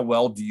colleges. How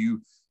well do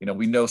you,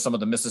 we know some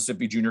of the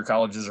Mississippi junior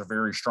colleges are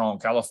very strong.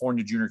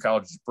 California junior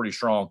college is pretty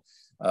strong.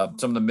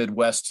 Some of the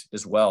Midwest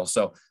as well.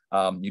 So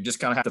you just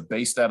kind of have to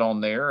base that on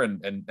there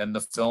and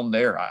the film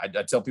there. I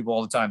tell people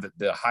all the time that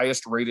the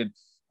highest rated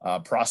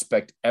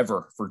prospect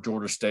ever for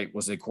Georgia State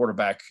was a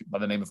quarterback by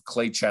the name of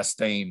Clay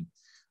Chastain.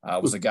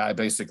 Was a guy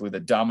basically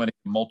that dominated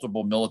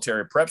multiple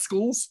military prep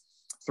schools,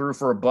 threw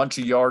for a bunch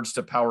of yards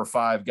to Power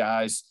 5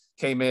 guys,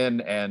 came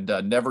in and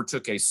never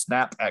took a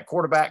snap at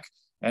quarterback,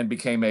 and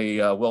became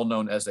a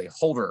well-known as a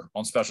holder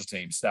on special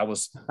teams. That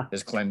was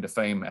his claim to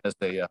fame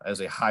as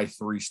a high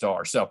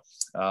 3-star. So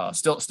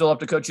still up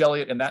to Coach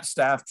Elliott and that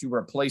staff to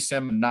replace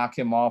him and knock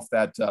him off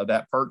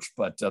that perch.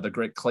 But the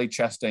great Clay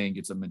Chastain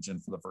gets a mention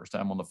for the first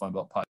time on the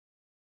FunBelt podcast.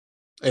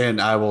 And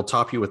I will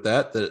top you with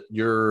that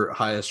your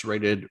highest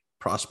rated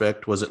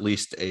prospect was at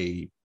least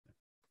a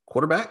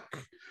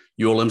quarterback.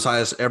 ULM's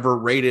highest ever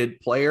rated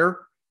player,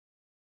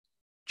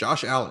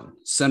 Josh Allen,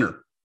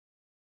 center.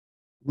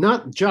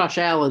 Not Josh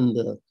Allen,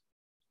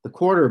 the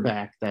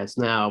quarterback that's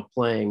now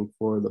playing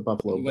for the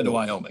Buffalo Bills. He went to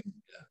Wyoming.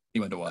 He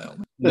went to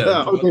Wyoming.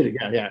 No, Oh, did he?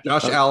 Yeah.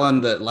 Josh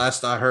Allen, that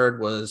last I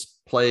heard, was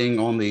playing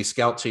on the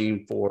scout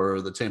team for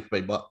the Tampa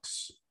Bay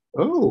Bucks.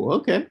 Oh,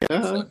 okay.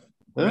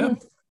 Yeah.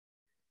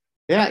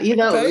 Yeah, you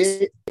know,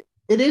 Pace.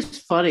 it is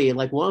funny.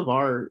 Like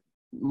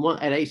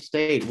at A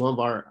State, one of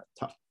our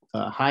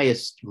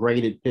highest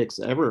rated picks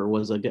ever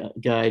was a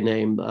guy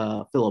named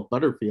Philip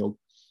Butterfield,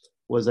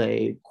 was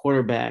a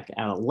quarterback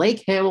out of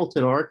Lake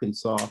Hamilton,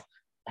 Arkansas.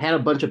 Had a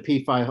bunch of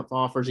P5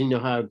 offers. You know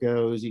how it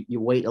goes. You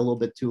wait a little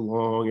bit too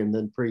long, and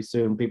then pretty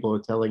soon people are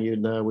telling you,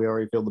 no, we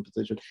already filled the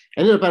position.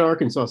 Ended up at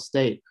Arkansas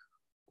State.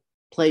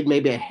 Played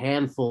maybe a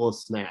handful of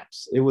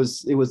snaps. It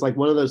was like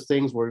one of those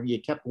things where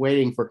you kept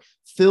waiting for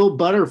Phil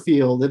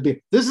Butterfield.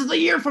 This is the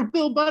year for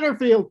Phil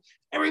Butterfield.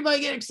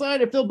 Everybody get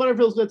excited. Phil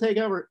Butterfield's going to take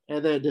over.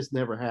 And then it just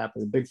never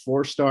happened. Big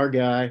 4-star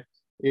guy.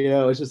 You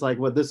know, it's just like,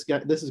 well, this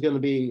is going to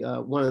be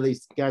one of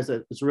these guys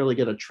that is really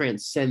going to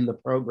transcend the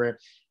program.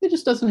 It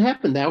just doesn't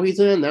happen. Now he's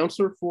an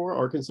announcer for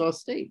Arkansas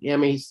State. Yeah, I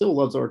mean, he still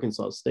loves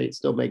Arkansas State,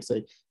 still makes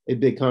a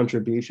big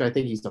contribution. I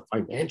think he's a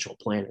financial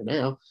planner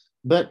now,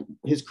 but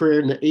his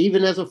career,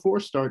 even as a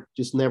 4-star,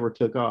 just never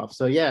took off.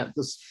 So yeah,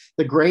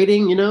 the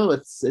grading, you know,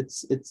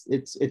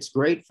 it's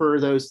great for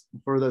those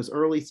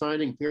early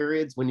signing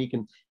periods when you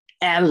can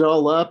add it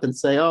all up and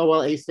say, oh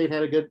well, A State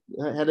had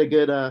a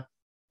good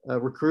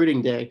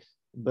recruiting day.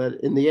 But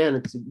in the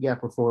end, you got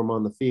to perform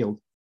on the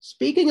field.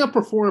 Speaking of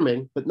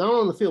performing, but not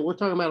on the field, we're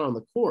talking about on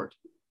the court.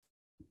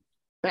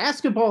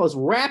 Basketball is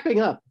wrapping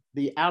up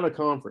the out of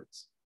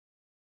conference.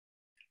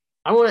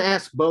 I want to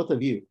ask both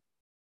of you.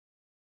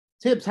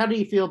 Tibbs, how do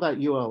you feel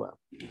about ULL?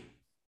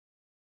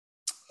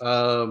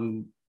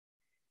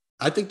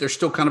 I think they're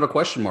still kind of a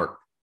question mark.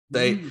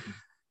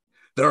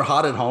 They're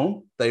hot at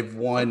home. They've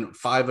won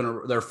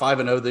they're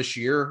 5-0 this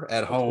year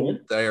at home.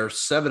 They are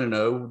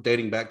 7-0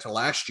 dating back to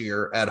last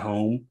year at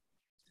home.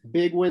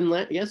 Big win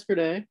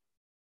yesterday.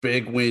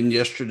 Big win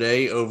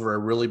yesterday over a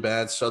really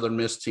bad Southern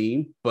Miss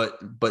team,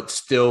 but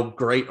still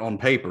great on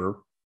paper.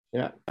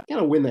 Yeah,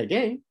 gotta win that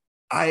game.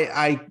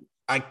 I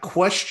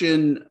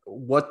question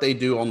what they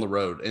do on the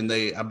road, and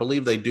I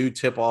believe they do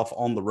tip off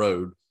on the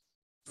road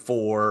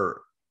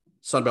for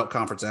Sunbelt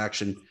Conference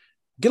action.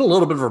 Get a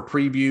little bit of a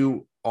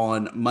preview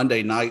on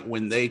Monday night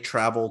when they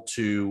travel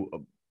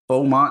to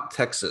Beaumont,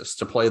 Texas,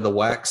 to play the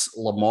Wax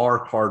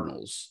Lamar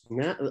Cardinals.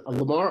 Yeah,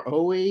 Lamar,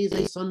 always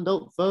a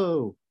Sunbelt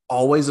foe.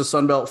 Always a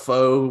Sunbelt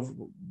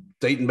foe,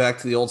 dating back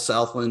to the old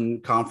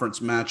Southland Conference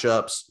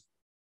matchups.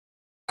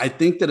 I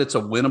think that it's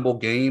a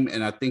winnable game,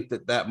 and I think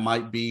that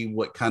might be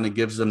what kind of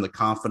gives them the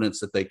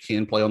confidence that they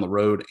can play on the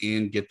road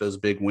and get those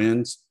big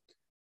wins.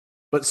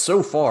 But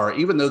so far,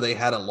 even though they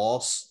had a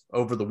loss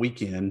over the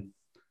weekend,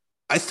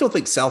 I still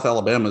think South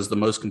Alabama is the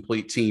most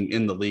complete team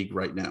in the league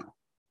right now.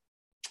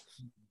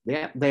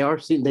 Yeah, they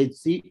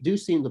do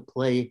seem to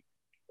play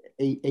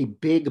a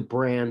big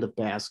brand of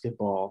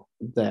basketball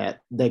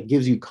that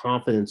gives you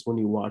confidence when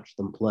you watch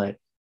them play.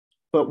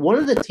 But one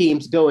of the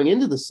teams going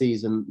into the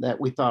season that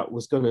we thought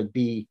was going to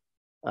be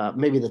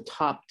maybe the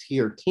top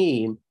tier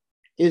team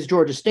is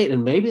Georgia State,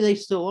 and maybe they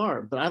still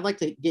are. But I'd like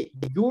to get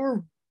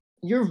your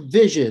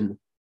vision,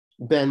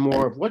 Ben,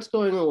 more of what's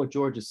going on with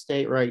Georgia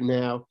State right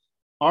now.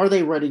 Are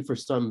they ready for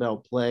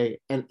Sunbelt play?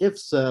 And if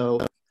so,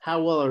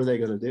 how well are they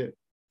going to do?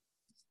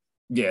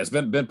 Yeah, it's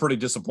been pretty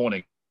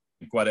disappointing,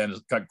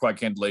 quite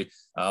candidly.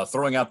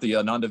 Throwing out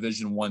the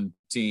non-Division I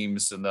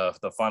teams and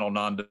the final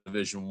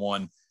non-Division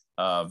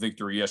I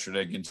victory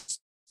yesterday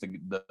against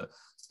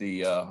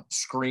the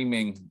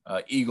screaming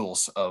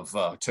Eagles of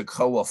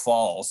Toccoa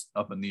Falls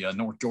up in the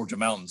North Georgia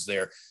mountains.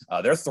 They're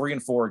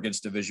 3-4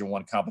 against Division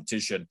I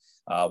competition,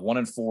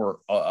 1-4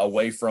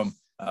 away from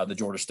the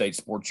Georgia State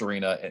Sports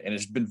Arena, and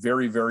it's been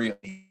very, very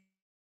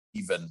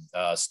even.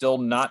 Still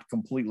not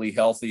completely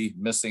healthy,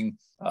 missing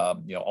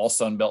all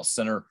Sunbelt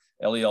center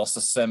Eliel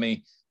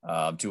Sasemi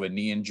to a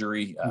knee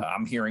injury.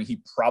 I'm hearing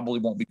he probably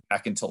won't be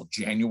back until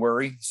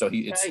January, so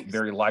it's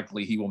very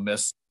likely he will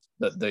miss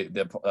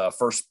the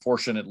first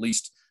portion at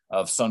least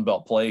of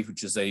Sunbelt play,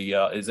 which is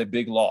a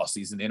big loss.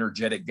 He's an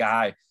energetic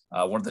guy,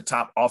 one of the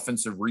top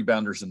offensive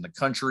rebounders in the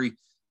country,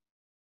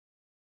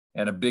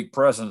 and a big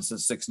presence at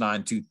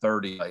 6'9",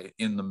 230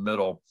 in the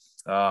middle.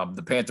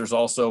 The Panthers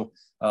also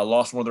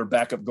lost one of their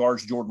backup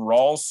guards, Jordan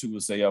Rawls, who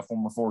was a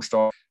former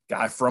 4-star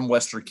guy from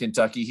Western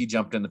Kentucky. He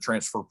jumped in the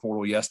transfer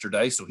portal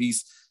yesterday, so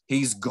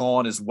he's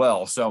gone as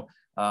well. So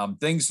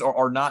things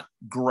are not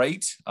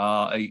great.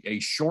 A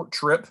short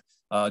trip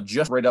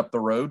just right up the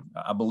road.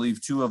 I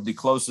believe two of the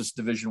closest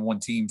Division I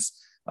teams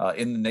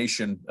in the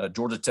nation,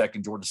 Georgia Tech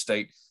and Georgia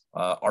State,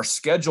 are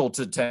scheduled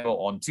to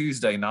tackle on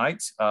Tuesday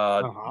night.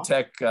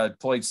 Tech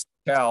played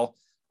Cal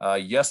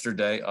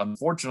yesterday.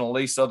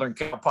 Unfortunately, Southern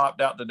Cal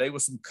popped out today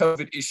with some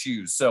COVID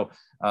issues. So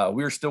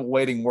we're still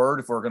waiting word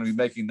if we're going to be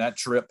making that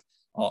trip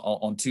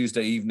on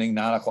Tuesday evening,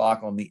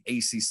 9:00 on the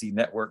ACC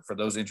network for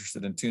those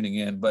interested in tuning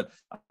in. But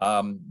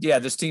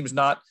this team's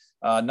not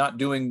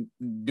doing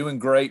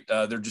great.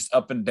 They're just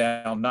up and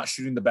down, not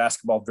shooting the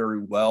basketball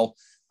very well.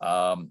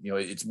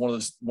 It's one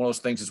of those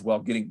things as well,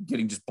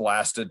 getting just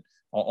blasted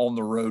on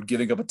the road,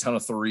 giving up a ton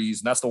of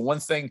threes. And that's the one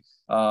thing,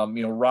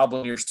 Rob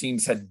Lanier's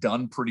teams had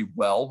done pretty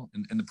well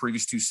in the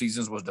previous 2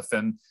 seasons was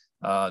defend,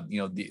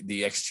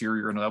 the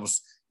exterior. And that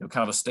was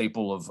kind of a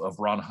staple of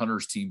Ron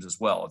Hunter's teams as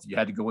well. If you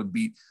had to go and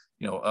beat,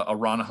 a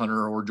Ron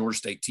Hunter or Georgia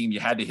State team, you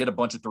had to hit a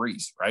bunch of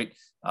threes, right?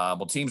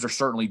 Well, teams are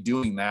certainly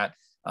doing that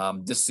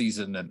this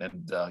season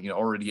and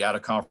already out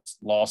of conference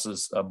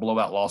losses,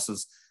 blowout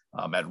losses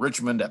at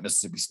Richmond, at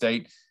Mississippi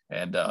State.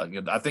 And,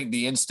 I think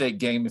the in-state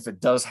game, if it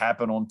does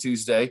happen on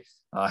Tuesday,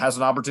 has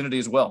an opportunity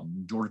as well.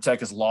 Georgia Tech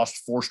has lost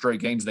 4 straight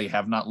games. They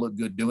have not looked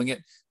good doing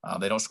it.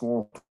 They don't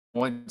score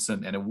points,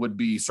 and it would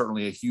be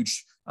certainly a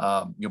huge,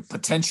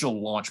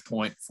 potential launch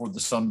point for the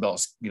Sun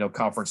Belt,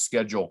 conference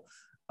schedule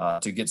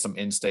to get some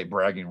in-state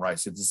bragging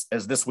rights,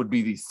 as this would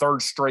be the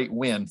 3rd straight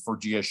win for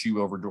GSU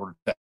over Georgia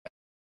Tech.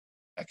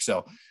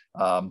 So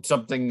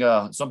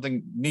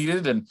something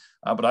needed,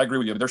 but I agree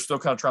with you. They're still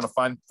kind of trying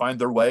to find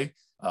their way.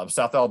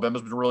 South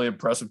Alabama's been really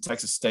impressive.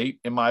 Texas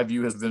State, in my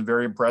view, has been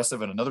very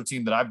impressive. And another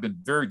team that I've been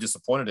very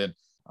disappointed in,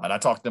 and I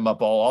talked them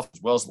up all off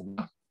as well as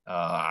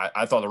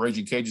I thought the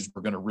Raging Cajuns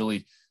were going to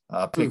really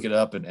pick it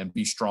up and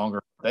be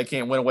stronger. They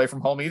can't win away from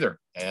home either.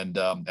 And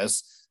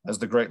as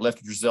the great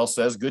Lefty Driesell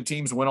says, good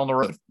teams win on the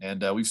road.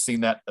 And we've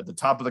seen that at the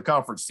top of the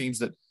conference. Teams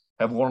that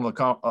have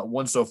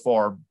won so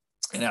far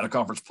in out of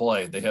conference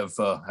play, they have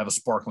a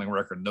sparkling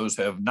record. And those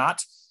have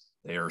not.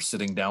 They are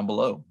sitting down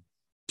below.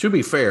 To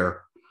be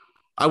fair,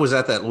 I was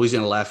at that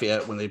Louisiana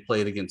Lafayette when they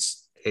played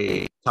against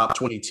a top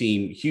 20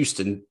 team,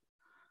 Houston.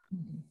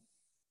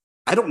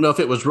 I don't know if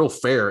it was real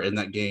fair in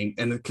that game.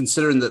 And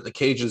considering that the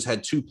Cajuns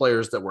had 2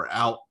 players that were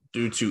out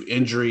due to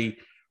injury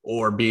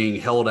or being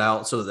held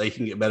out so that they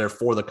can get better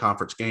for the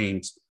conference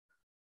games,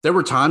 there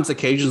were times the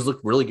Cajuns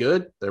looked really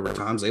good. There were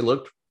times they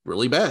looked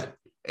really bad.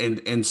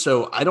 And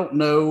so I don't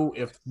know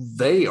if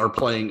they are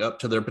playing up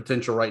to their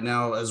potential right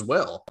now as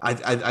well.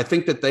 I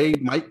think that they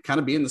might kind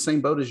of be in the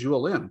same boat as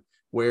ULM,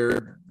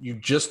 where you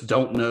just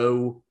don't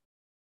know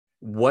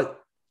what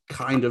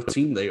kind of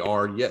team they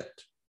are yet.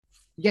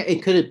 Yeah,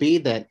 and could it be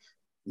that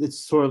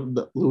it's sort of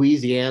the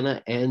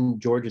Louisiana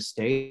and Georgia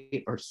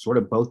State are sort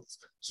of both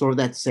sort of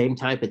that same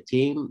type of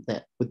team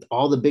that with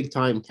all the big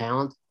time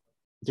talent,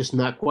 just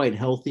not quite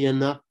healthy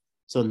enough,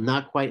 so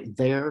not quite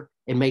there,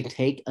 and may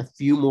take a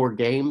few more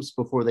games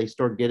before they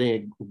start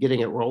getting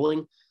it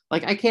rolling.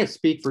 Like, I can't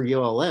speak for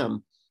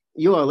ULM.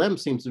 ULM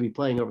seems to be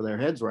playing over their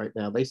heads right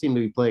now. They seem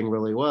to be playing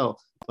really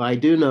well. But I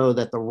do know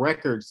that the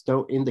records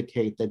don't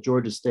indicate that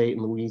Georgia State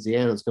and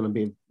Louisiana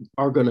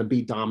are going to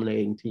be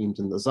dominating teams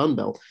in the Sun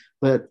Belt.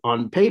 But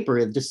on paper,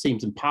 it just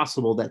seems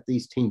impossible that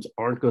these teams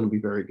aren't going to be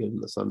very good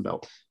in the Sun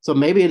Belt. So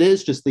maybe it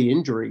is just the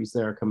injuries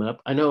that are coming up.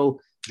 I know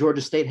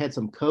Georgia State had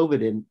some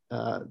COVID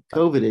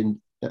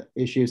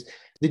issues.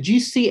 Did you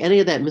see any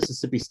of that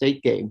Mississippi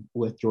State game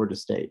with Georgia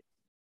State?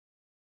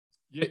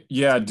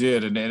 Yeah, I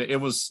did, and it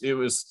was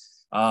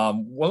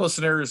one of those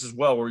scenarios as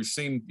well where we've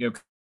seen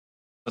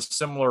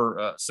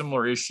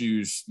similar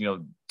issues.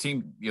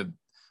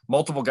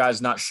 Multiple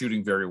guys not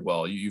shooting very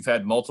well. You've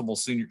had multiple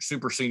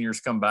super seniors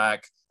come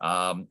back,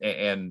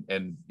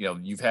 and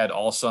you've had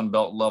all Sun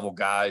Belt level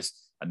guys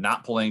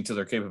not playing to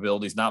their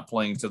capabilities, not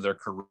playing to their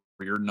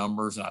career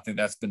numbers, and I think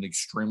that's been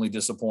extremely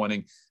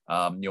disappointing.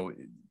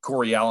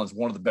 Corey Allen's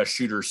one of the best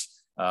shooters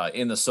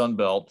in the Sun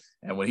Belt,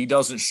 and when he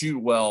doesn't shoot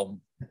well,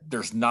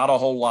 there's not a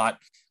whole lot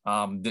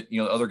that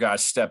other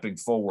guys stepping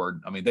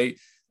forward. I mean,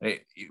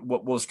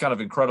 what was kind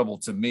of incredible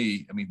to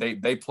me, I mean,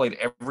 they played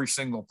every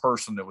single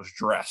person that was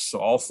dressed. So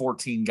all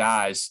 14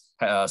 guys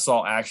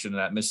saw action in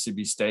that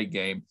Mississippi State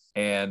game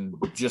and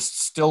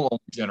just still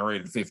only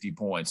generated 50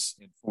 points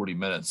in 40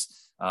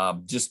 minutes.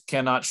 Just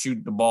cannot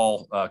shoot the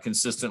ball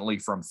consistently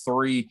from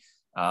 3.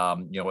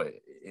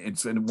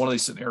 It's in one of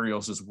these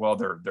scenarios as well.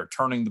 They're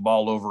turning the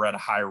ball over at a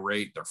high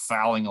rate. They're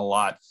fouling a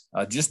lot,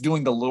 just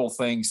doing the little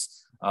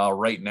things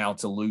right now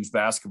to lose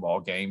basketball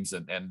games,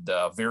 and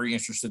very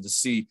interested to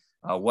see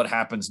what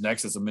happens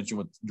next, as I mentioned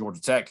with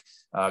Georgia Tech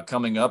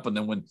coming up. And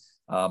then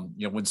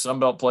when Sun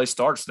Belt play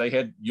starts, they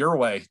head your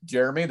way,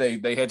 Jeremy.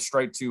 They head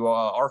straight to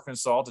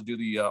Arkansas to do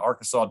the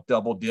Arkansas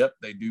double dip.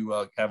 They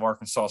do have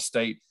Arkansas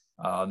State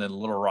and then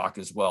Little Rock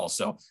as well.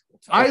 So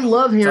I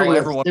love hearing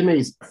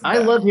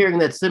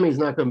that Simi's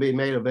not going to be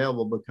made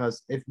available,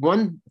 because if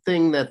one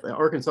thing that the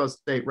Arkansas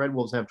State Red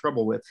Wolves have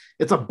trouble with,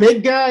 it's a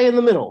big guy in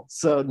the middle.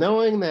 So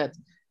knowing that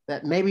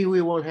maybe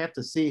we won't have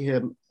to see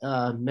him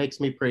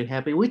makes me pretty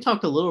happy. We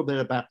talked a little bit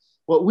about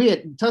what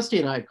Tusty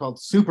and I had called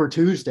Super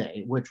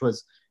Tuesday, which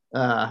was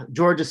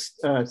Georgia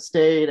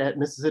State at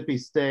Mississippi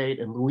State,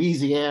 and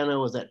Louisiana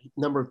was at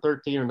number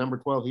 13 or number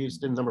 12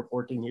 Houston, number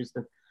 14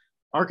 Houston.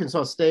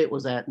 Arkansas State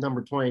was at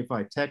number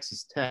 25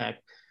 Texas Tech.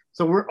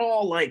 So we're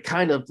all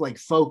kind of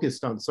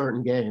focused on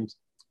certain games.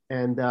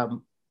 And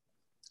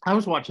I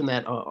was watching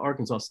that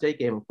Arkansas State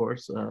game, of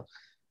course,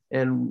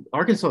 and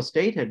Arkansas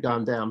State had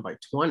gone down by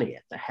 20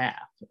 at the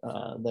half.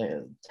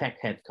 The Tech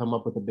had come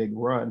up with a big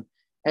run.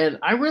 And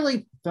I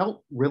really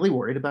felt really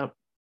worried about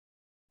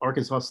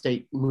Arkansas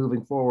State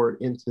moving forward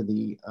into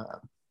the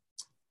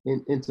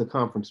into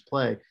conference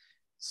play.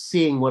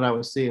 seeing what I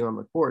was seeing on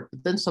the court.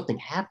 But then something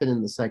happened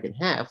in the second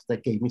half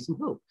that gave me some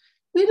hope.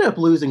 We ended up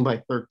losing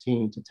by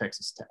 13 to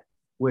Texas Tech,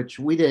 which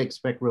we didn't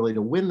expect really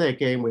to win that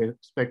game.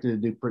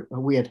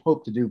 We had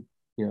hoped to do,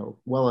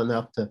 well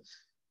enough to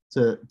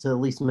at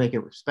least make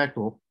it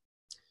respectable.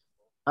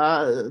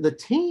 The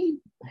team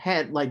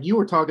had, like you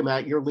were talking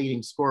about, your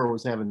leading scorer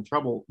was having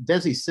trouble.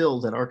 Desi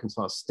Sills at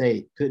Arkansas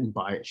State couldn't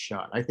buy a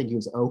shot. I think he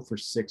was 0 for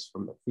 6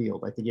 from the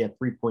field. I think he had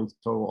 3 points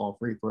total, all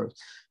free throws,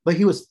 but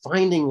he was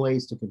finding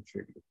ways to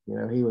contribute.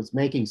 He was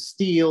making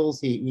steals.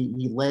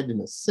 He led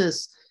in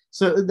assists.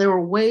 So there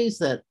were ways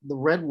that the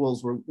Red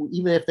Wolves were,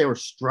 even if they were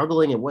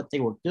struggling at what they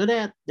were good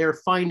at, they're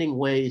finding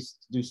ways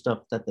to do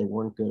stuff that they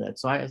weren't good at.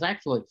 So I was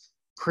actually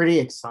pretty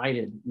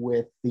excited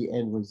with the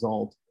end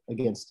result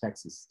against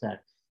Texas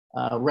Tech.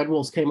 Red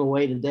Wolves came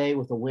away today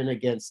with a win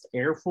against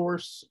Air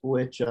Force,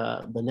 which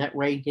the net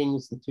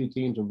rankings, the two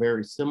teams are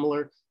very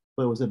similar,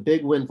 but it was a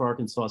big win for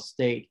Arkansas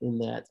State in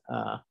that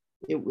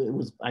it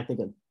was, I think,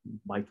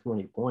 by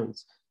 20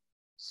 points.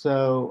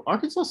 So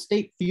Arkansas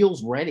State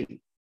feels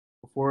ready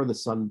for the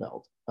Sun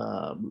Belt.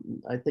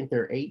 I think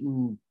they're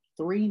 8-3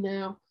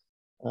 now.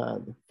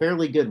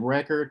 Fairly good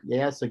record.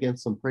 Yes,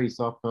 against some pretty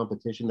soft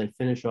competition. They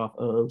finish off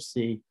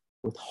OOC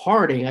with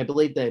Harding. I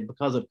believe that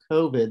because of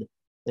COVID,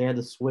 they had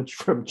to switch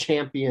from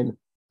Champion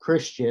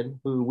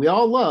Christian, who we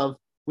all love.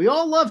 We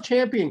all love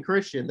Champion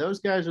Christian. Those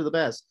guys are the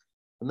best.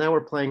 And now we're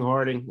playing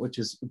Harding, which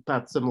is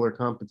about similar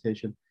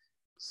competition.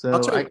 So I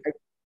was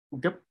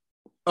going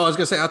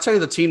to say, I'll tell you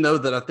the team, though,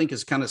 that I think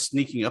is kind of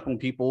sneaking up on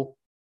people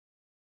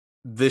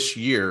this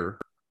year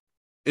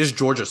is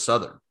Georgia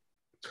Southern.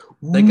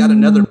 They got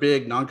another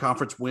big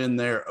non-conference win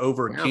there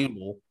over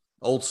Campbell,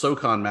 old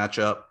SoCon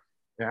matchup.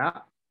 Yeah.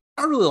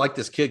 I really like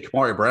this kid,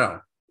 Kamari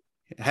Brown.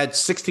 Had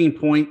 16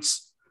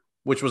 points,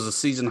 which was a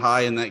season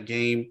high in that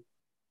game.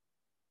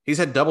 He's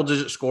had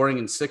double-digit scoring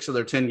in 6 of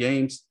their 10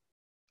 games.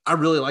 I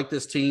really like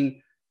this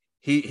team.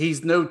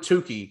 He's no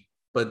Tukey,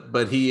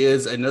 but he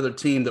is another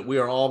team that we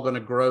are all going to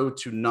grow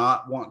to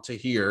not want to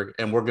hear,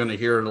 and we're going to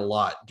hear it a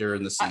lot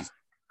during the season.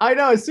 I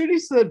know. As soon as he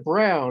said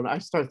Brown, I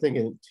started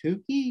thinking,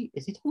 Tukey?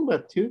 Is he talking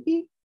about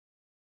Tukey?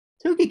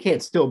 Tukey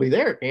can't still be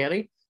there, can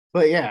he?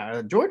 But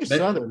yeah, Georgia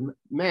Southern,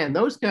 man,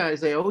 those guys,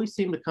 they always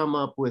seem to come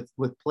up with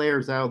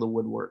players out of the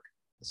woodwork.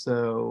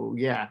 So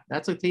yeah,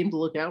 that's a team to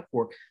look out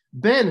for.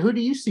 Ben, who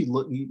do you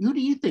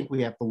think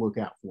we have to look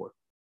out for?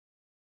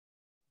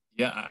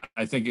 Yeah,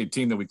 I think a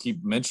team that we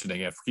keep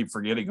mentioning, I keep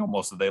forgetting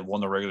almost that they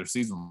won the regular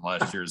season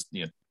last year is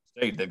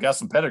State. They've got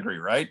some pedigree,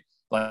 right?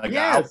 Like,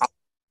 yes.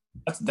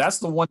 That's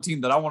the one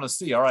team that I want to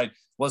see. All right.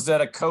 Was that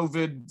a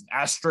COVID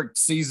asterisk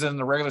season,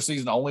 the regular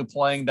season, only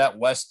playing that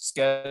West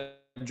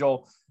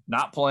schedule,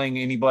 not playing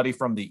anybody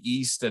from the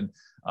East, and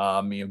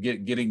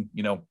getting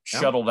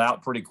shuttled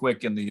out pretty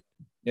quick in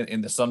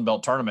the Sun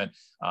Belt tournament?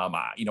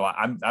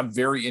 I'm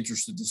very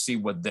interested to see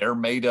what they're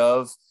made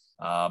of.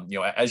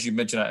 As you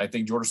mentioned, I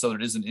think Georgia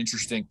Southern is an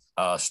interesting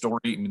story.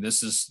 I mean,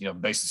 this is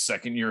basically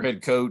second-year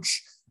head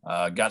coach.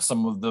 Got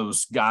some of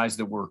those guys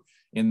that were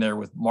in there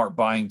with Mark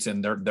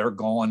Byington. They're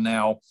gone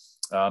now.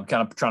 Kind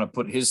of trying to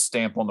put his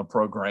stamp on the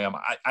program.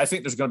 I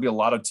think there's going to be a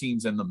lot of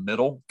teams in the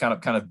middle, kind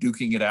of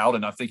duking it out,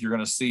 and I think you're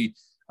going to see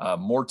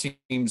more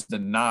teams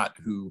than not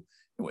who,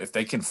 if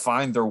they can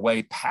find their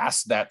way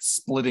past that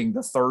splitting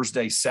the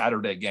Thursday,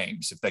 Saturday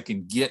games, if they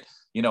can get,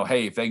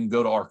 if they can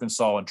go to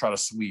Arkansas and try to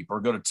sweep,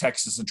 or go to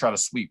Texas and try to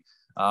sweep,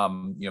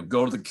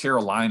 go to the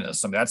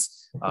Carolinas. I mean,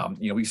 that's,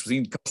 we've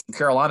seen Coastal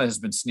Carolina has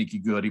been sneaky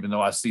good, even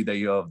though I see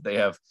they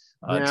have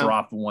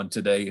dropped one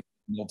today,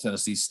 Middle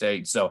Tennessee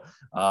State. So,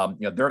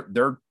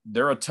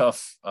 they're a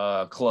tough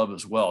club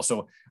as well.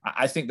 So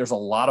I think there's a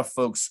lot of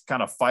folks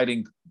kind of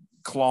fighting,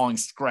 clawing,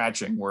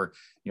 scratching, where,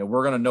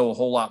 we're going to know a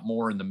whole lot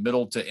more in the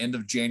middle to end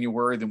of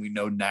January than we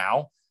know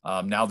now.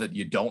 Now that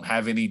you don't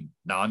have any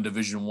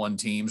non-Division I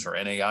teams or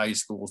NAIA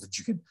schools that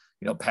you can,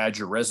 pad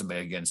your resume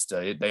against,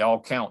 they all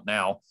count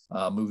now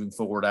moving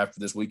forward after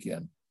this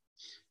weekend.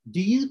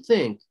 Do you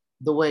think,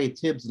 the way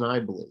Tibbs and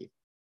I believe,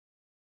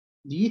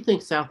 do you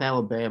think South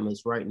Alabama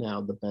is right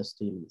now the best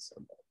team in the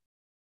Sun Belt?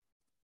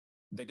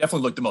 They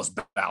definitely look the most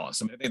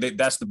balanced. I mean,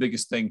 that's the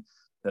biggest thing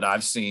that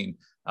I've seen.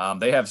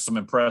 They have some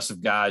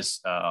impressive guys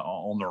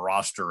on their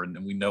roster,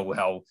 and we know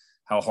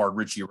how hard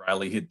Richie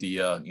Riley hit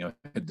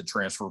the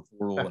transfer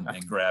portal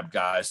and grab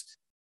guys.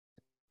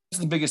 That's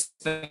the biggest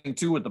thing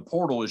too with the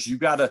portal is you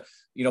got to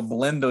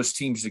blend those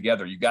teams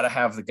together. You got to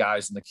have the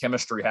guys, and the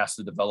chemistry has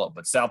to develop.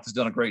 But South has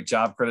done a great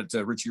job. Credit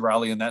to Richie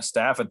Riley and that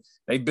staff, and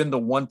they've been the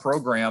one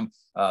program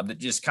that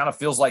just kind of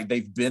feels like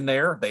they've been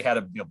there. They had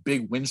a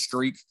big win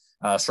streak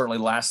certainly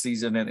last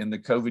season in the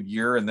COVID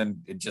year, and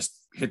then it just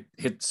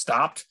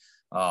stopped.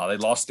 They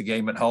lost the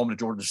game at home to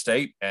Georgia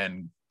State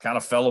and kind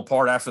of fell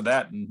apart after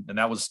that. And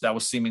that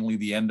was seemingly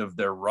the end of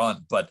their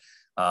run. But,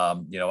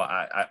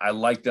 I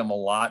like them a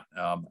lot.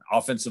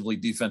 Offensively,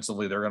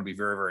 defensively, they're going to be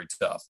very, very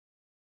tough.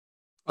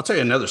 I'll tell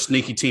you another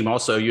sneaky team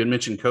also. You had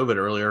mentioned COVID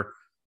earlier.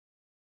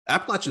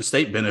 Appalachian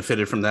State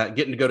benefited from that,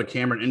 getting to go to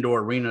Cameron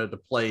Indoor Arena to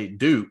play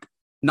Duke.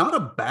 Not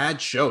a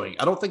bad showing.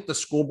 I don't think the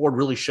scoreboard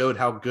really showed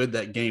how good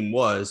that game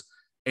was.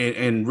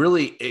 And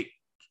really it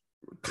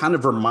kind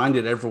of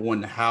reminded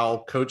everyone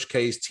how Coach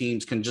K's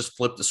teams can just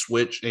flip the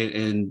switch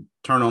and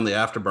turn on the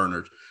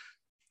afterburners.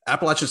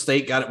 Appalachian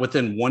State got it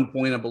within 1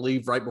 point, I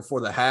believe, right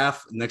before the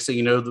half. Next thing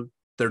you know,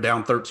 they're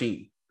down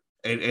 13.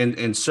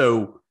 And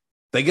so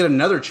they get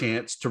another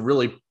chance to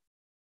really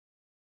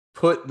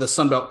put the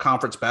Sun Belt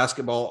Conference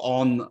basketball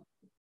on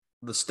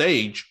the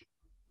stage,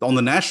 on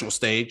the national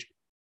stage.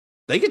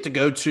 They get to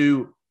go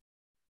to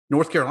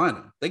North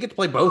Carolina. They get to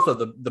play both of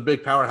the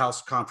big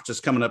powerhouse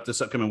conferences coming up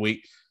this upcoming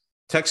week.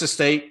 Texas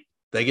State,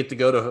 they get to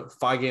go to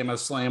Phi Gamma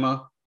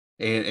Slamma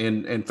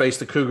and face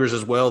the Cougars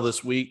as well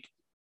this week.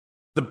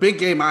 The big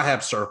game I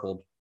have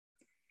circled,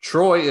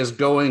 Troy is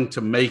going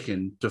to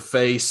Macon to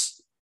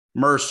face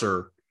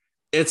Mercer.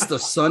 It's the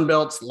Sun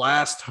Belt's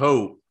last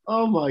hope.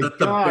 Oh my God!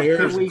 God!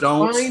 Can we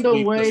find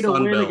a way to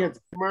win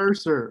against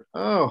Mercer?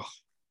 Oh,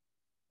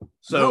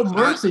 so no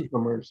mercy for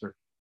Mercer.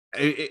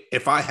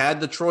 If I had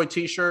the Troy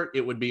T-shirt,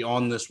 it would be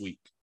on this week.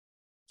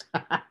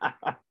 Too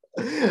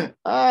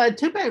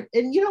bad.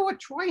 And you know what?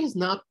 Troy has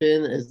not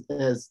been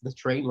as the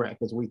train wreck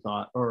as we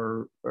thought,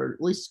 or at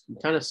least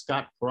kind of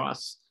Scott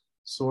Frost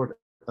sort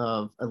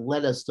of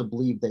led us to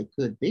believe they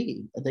could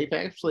be. They've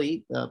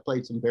actually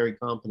played some very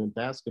competent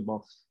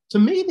basketball. To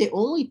me, the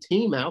only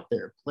team out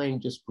there playing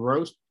just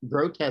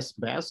grotesque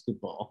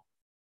basketball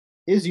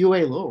is UA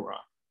Little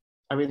Rock.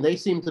 I mean, they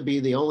seem to be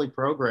the only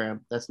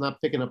program that's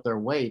not picking up their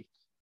weight,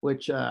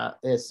 which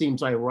it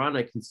seems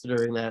ironic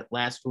considering that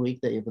last week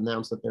they've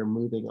announced that they're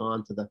moving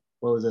on to the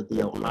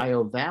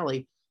Ohio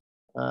Valley.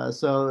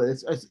 So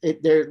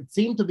they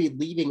seem to be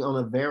leaving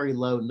on a very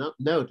low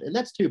note, and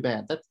that's too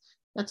bad.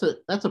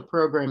 That's a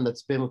program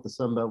that's been with the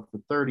Sun Belt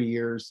for 30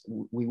 years.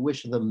 We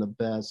wish them the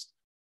best,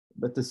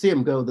 but to see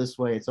them go this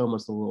way, it's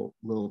almost a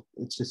little.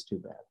 It's just too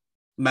bad.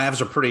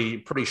 Mavs are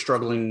pretty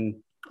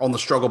struggling on the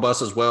struggle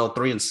bus as well.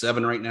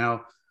 3-7 right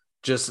now.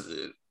 Just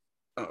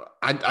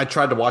I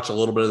tried to watch a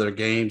little bit of their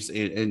games,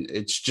 and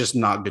it's just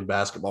not good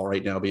basketball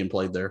right now being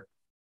played there.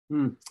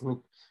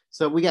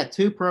 So we got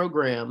two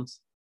programs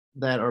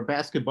that are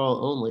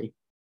basketball only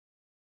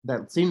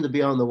that seem to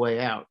be on the way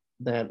out,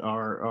 that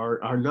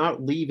are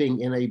not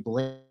leaving in a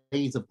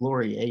blaze of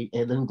glory,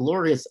 an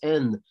inglorious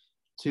end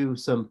to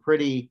some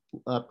pretty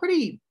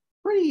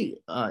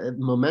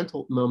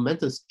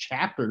momentous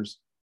chapters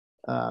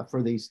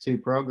for these two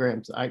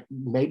programs.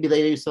 Maybe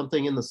they do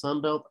something in the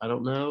Sun Belt, I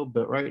don't know,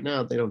 but right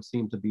now they don't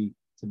seem to be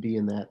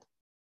in that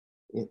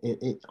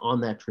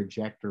on that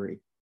trajectory.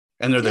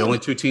 And they're the only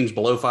two teams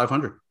below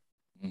 500.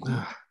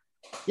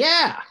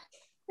 Yeah,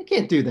 they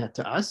can't do that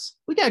to us.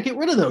 We got to get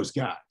rid of those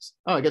guys.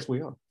 Oh, I guess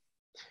we are.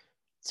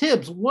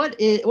 Tibbs, what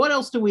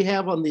else do we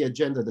have on the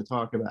agenda to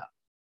talk about?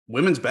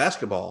 Women's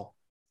basketball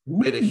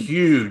made a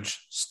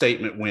huge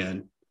statement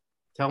win.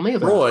 Tell me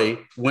about Troy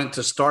went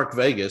to Stark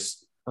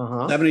Vegas,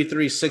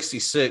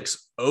 73-66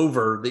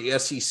 over the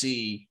SEC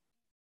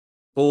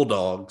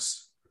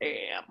Bulldogs.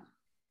 Damn.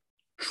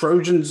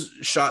 Trojans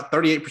shot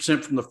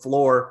 38% from the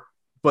floor,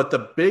 but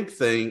the big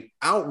thing,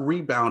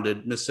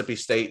 out-rebounded Mississippi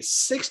State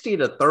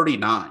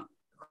 60-39.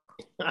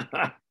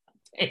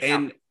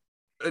 And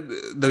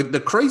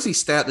the crazy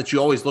stat that you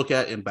always look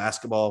at in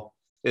basketball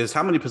is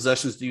how many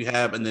possessions do you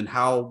have and then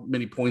how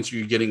many points are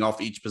you getting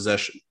off each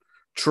possession.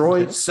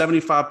 Troy,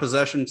 75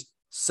 possessions,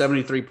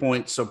 73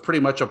 points, so pretty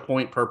much a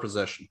point per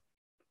possession.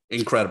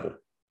 Incredible.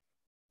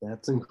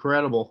 That's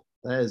incredible.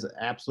 That is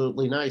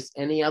absolutely nice.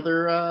 Any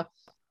other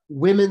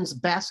women's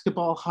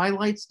basketball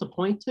highlights to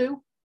point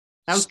to?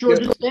 How's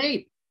Georgia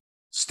State?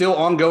 Still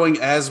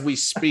ongoing as we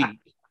speak.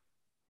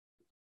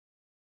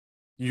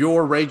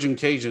 Your Raging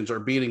Cajuns are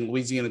beating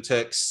Louisiana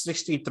Tech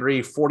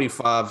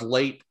 63-45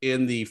 late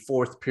in the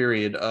fourth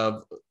period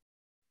of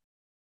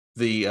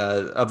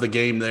the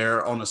game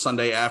there on a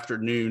Sunday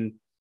afternoon.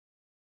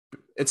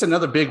 It's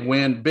another big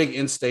win, big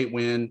in-state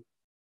win.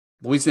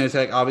 Louisiana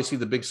Tech, obviously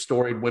the big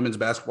storied women's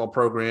basketball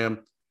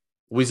program.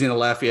 Louisiana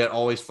Lafayette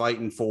always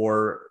fighting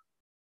for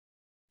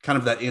kind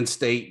of that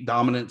in-state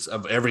dominance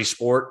of every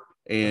sport.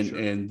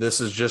 And this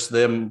is just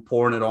them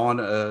pouring it on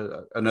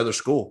another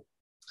school.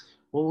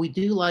 Well, we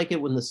do like it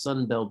when the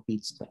Sun Belt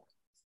beats Tech.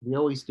 We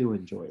always do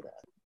enjoy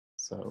that.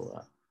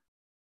 So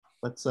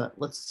let's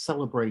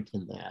celebrate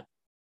in that.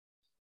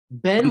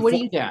 Ben, what do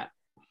you got?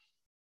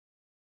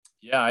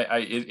 Yeah,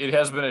 it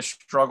has been a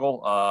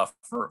struggle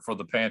for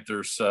the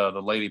Panthers, the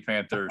Lady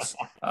Panthers.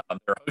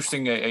 They're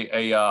hosting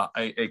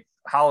a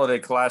holiday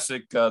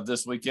classic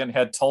this weekend.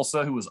 Had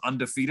Tulsa, who was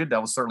undefeated.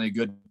 That was certainly a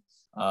good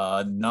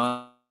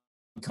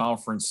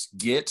non-conference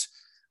get,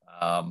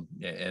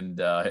 and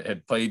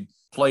had played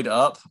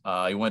up.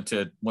 He went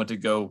to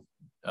go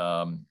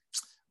run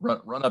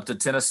up to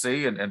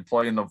Tennessee and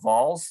play in the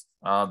Vols.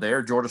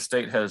 There, Georgia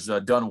State has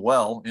done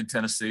well in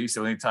Tennessee.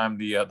 So anytime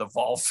the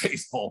Vol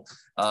faithful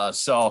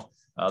saw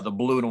the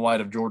blue and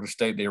white of Georgia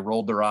State, they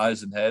rolled their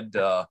eyes and head,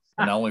 not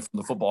only from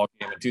the football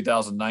game in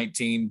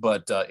 2019,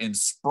 but in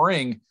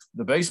spring,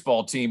 the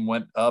baseball team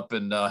went up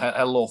and had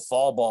a little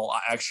fall ball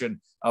action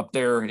up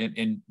there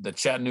in the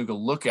Chattanooga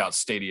Lookout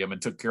Stadium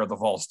and took care of the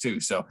Vols too.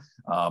 So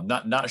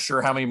not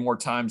sure how many more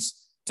times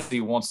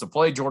he wants to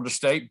play Georgia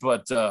State,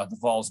 but the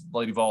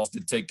Lady Vols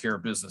did take care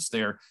of business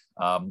there.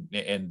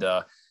 Again,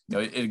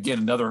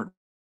 another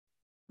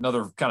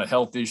kind of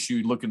health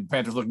issue.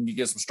 Panthers looking to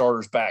get some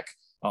starters back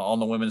on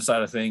the women's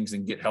side of things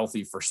and get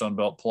healthy for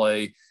Sunbelt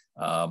play.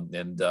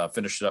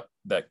 Finish up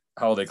that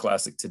Holiday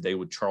Classic today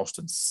with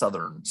Charleston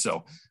Southern.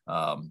 So,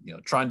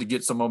 trying to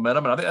get some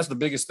momentum. And I think that's the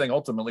biggest thing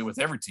ultimately with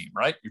every team,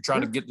 right? You're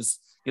trying to get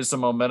some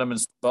momentum in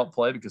belt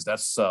play because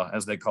that's,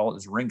 as they call it,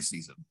 is ring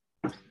season.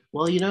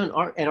 Well,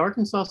 at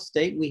Arkansas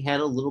State, we had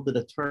a little bit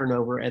of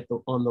turnover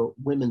on the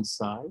women's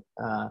side.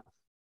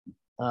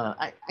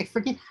 I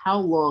forget how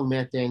long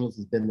Matt Daniels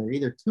has been there,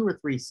 either 2 or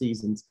 3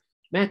 seasons.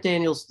 Matt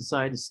Daniels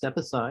decided to step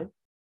aside,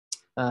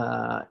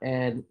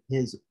 and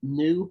his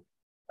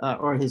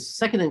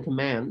second in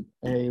command,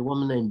 a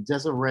woman named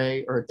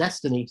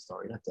Destiny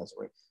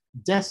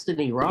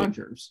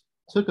Rogers,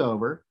 took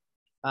over,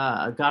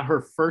 got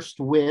her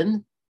first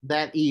win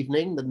that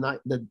evening,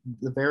 the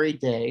very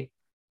day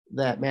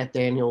that Matt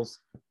Daniels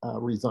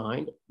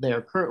resigned. They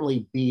are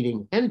currently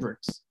beating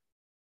Hendricks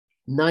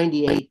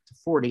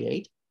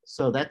 98-48.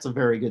 So that's a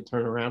very good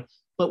turnaround.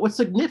 But what's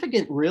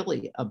significant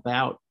really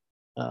about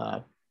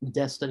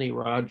Destiny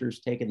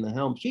Rogers taking the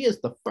helm, she is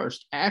the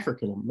first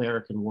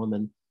African-American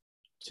woman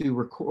to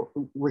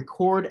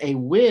record a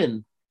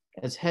win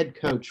as head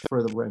coach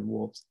for the Red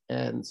Wolves.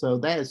 And so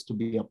that is to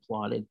be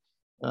applauded.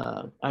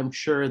 I'm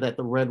sure that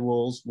the Red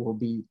Wolves will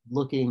be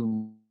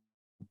looking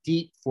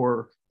deep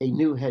for a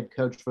new head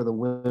coach for the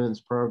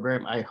women's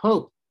program. I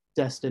hope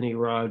Destiny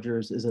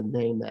Rogers is a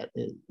name that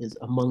is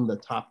among the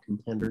top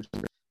contenders.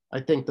 I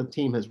think the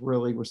team has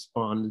really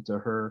responded to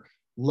her.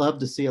 Love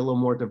to see a little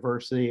more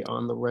diversity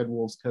on the Red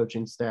Wolves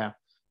coaching staff.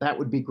 That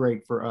would be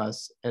great for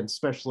us, and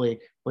especially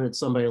when it's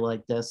somebody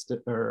like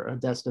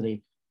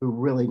Destiny who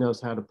really knows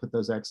how to put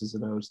those X's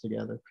and O's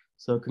together.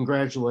 So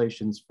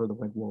congratulations for the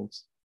Red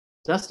Wolves.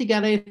 Dusty,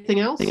 got anything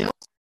else?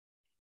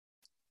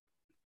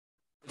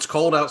 It's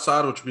cold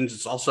outside, which means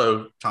it's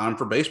also time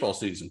for baseball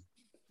season.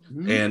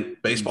 And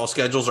baseball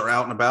schedules are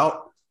out and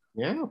about.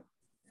 Yeah.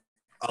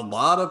 A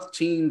lot of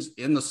teams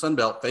in the Sun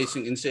Belt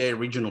facing NCAA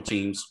regional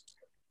teams,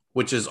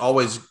 which is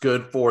always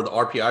good for the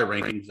RPI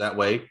rankings that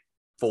way,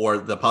 for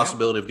the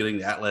possibility of getting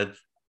the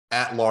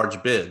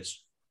at-large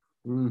bids.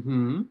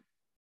 Mm-hmm.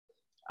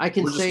 I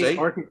can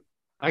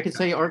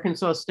say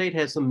Arkansas State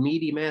has some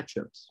meaty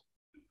matchups.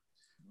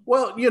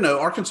 Well,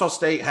 Arkansas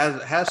State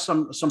has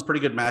some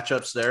pretty good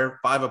matchups there.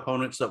 5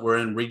 opponents that were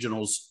in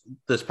regionals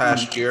this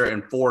past year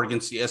and 4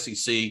 against the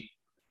SEC.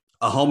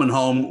 A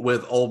home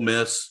with Ole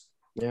Miss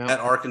at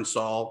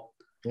Arkansas,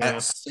 at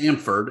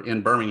Samford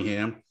in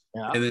Birmingham,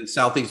 and then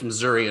Southeast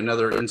Missouri,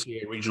 another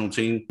NCAA regional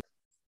team.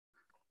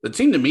 The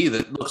team to me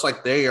that looks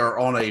like they are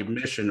on a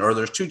mission, or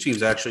there's 2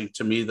 teams actually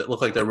to me that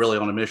look like they're really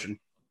on a mission.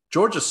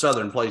 Georgia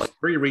Southern plays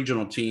 3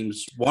 regional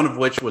teams, one of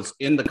which was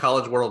in the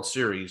College World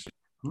Series,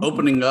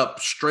 opening up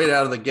straight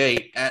out of the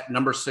gate at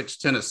number 6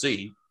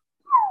 Tennessee,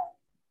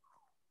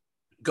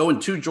 going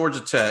to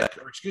Georgia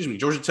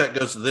Tech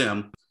goes to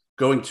them,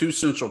 going to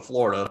Central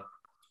Florida,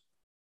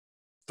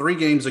 3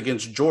 games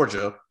against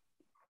Georgia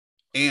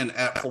and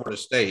at Florida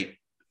State.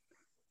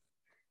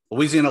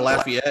 Louisiana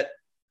Lafayette,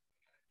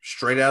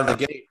 straight out of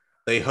the gate,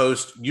 they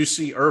host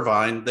UC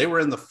Irvine. They were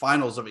in the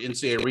finals of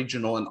NCAA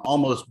Regional and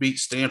almost beat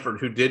Stanford,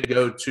 who did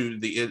go to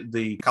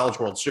the College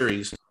World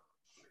Series.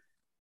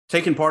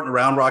 Taking part in the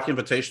Round Rock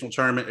Invitational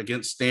Tournament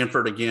against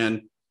Stanford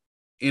again,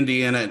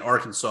 Indiana and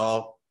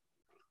Arkansas.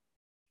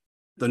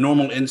 The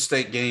normal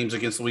in-state games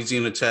against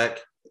Louisiana Tech,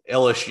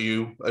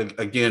 LSU,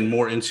 again,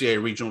 more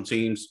NCAA regional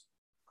teams.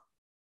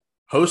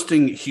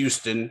 Hosting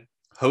Houston,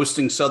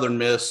 hosting Southern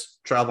Miss,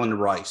 traveling to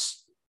Rice.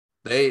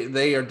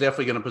 They are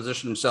definitely going to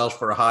position themselves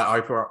for a high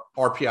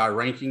RPI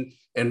ranking,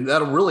 and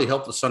that'll really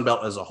help the Sun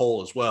Belt as a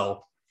whole as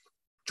well.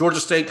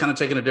 Georgia State kind of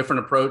taking a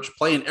different approach,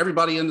 playing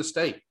everybody in the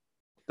state.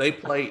 They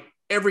play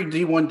every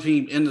D1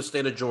 team in the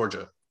state of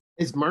Georgia.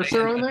 Is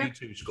Mercer on there?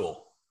 D2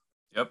 school.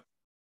 Yep.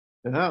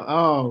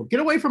 Oh, get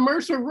away from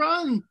Mercer.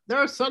 Run.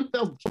 They're a Sun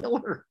Belt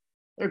killer.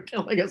 They're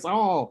killing us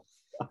all.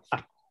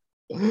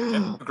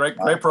 Yeah, great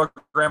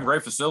program,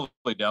 great facility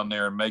down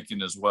there in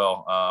Macon as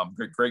well.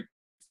 Great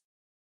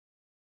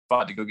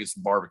spot to go get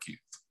some barbecue.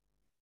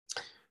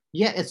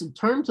 Yeah, it's in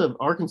terms of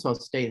Arkansas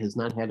State has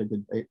not had a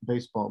good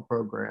baseball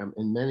program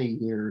in many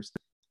years.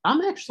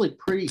 I'm actually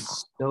pretty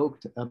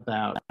stoked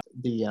about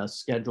the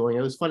scheduling.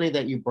 It was funny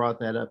that you brought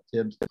that up,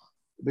 Tibbs,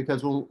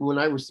 because when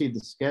I received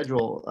the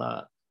schedule,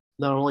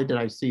 not only did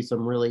I see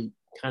some really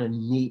kind of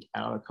neat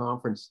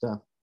out-of-conference stuff,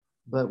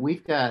 but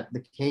we've got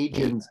the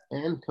Cajuns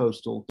and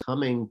Coastal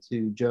coming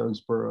to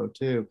Jonesboro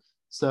too.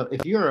 So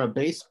if you're a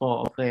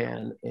baseball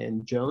fan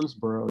in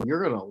Jonesboro,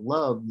 you're going to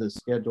love the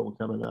schedule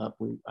coming up.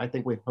 I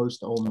think we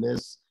host Ole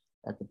Miss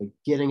at the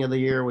beginning of the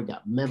year. We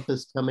got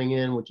Memphis coming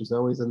in, which is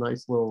always a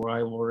nice little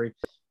rivalry.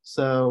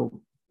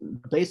 So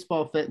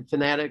baseball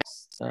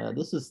fanatics,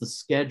 this is the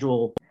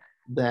schedule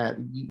that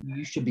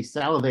you should be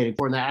salivating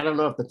for. Now, I don't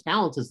know if the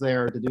talent is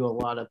there to do a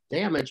lot of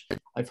damage.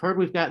 I've heard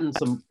we've gotten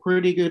some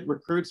pretty good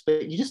recruits,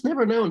 but you just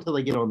never know until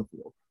they get on the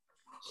field.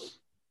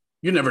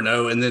 You never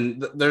know. And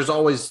then there's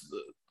always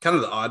kind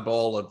of the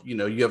oddball of,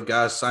 you have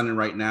guys signing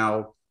right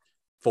now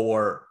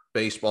for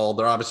baseball.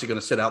 They're obviously going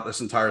to sit out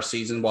this entire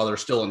season while they're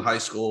still in high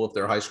school, if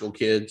they're high school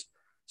kids.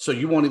 So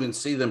you won't even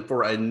see them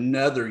for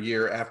another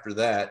year after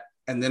that.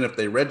 And then if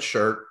they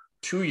redshirt,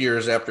 2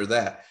 years after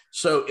that.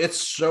 So it's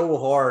so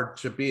hard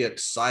to be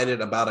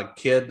excited about a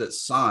kid that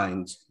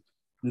signs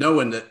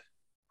knowing that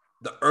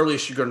the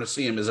earliest you're going to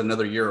see him is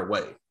another year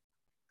away.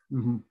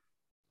 Mm-hmm.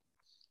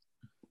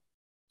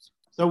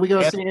 So we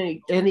going to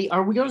see any?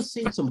 Are we going to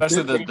see some?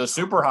 Especially the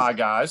super high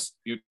guys.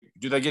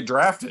 Do they get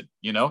drafted?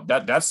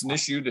 That's an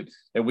issue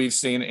that we've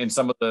seen in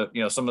some of the.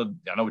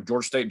 I know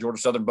Georgia State and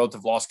Georgia Southern both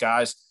have lost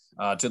guys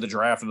to the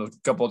draft, and a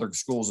couple other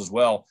schools as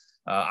well.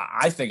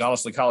 I think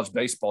honestly, college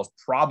baseball is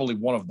probably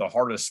one of the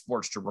hardest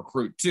sports to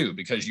recruit too,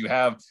 because you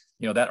have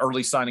that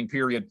early signing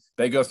period.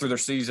 They go through their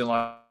season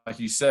like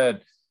you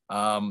said.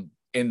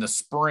 In the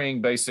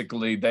spring,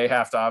 basically, they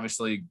have to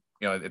obviously.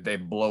 If they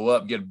blow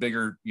up, get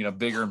bigger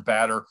and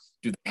badder,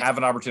 do they have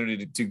an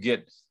opportunity to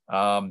get,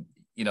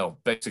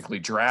 basically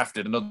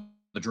drafted? I know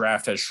the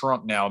draft has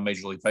shrunk now in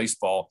Major League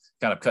Baseball,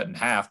 kind of cut in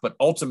half, but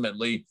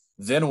ultimately,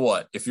 then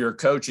what? If you're a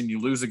coach and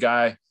you lose a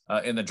guy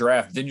in the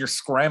draft, then you're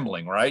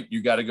scrambling, right?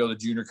 You got to go the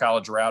junior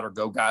college route or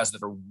go guys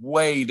that are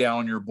way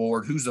down your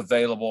board, who's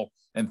available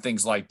and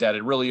things like that.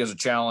 It really is a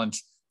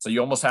challenge. So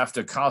you almost have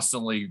to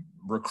constantly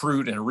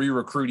recruit and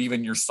re-recruit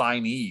even your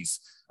signees.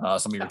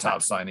 Some of your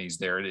top signees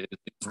there. It's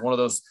one of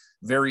those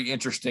very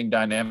interesting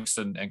dynamics,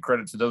 and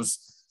credit to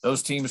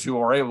those teams who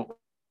are able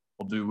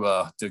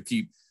to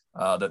keep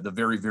the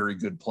very, very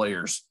good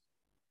players.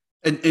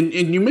 And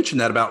you mentioned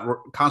that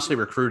about constantly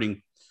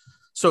recruiting.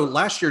 So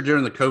last year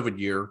during the COVID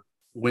year,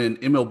 when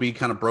MLB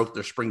kind of broke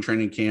their spring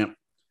training camp,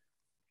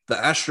 the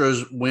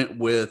Astros went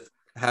with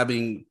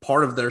having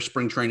part of their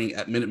spring training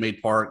at Minute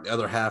Maid Park, the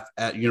other half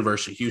at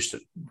University of Houston.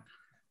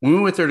 When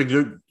we went there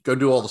to go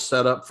do all the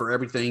setup for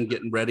everything,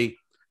 getting ready,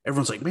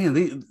 everyone's like, man,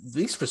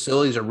 these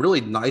facilities are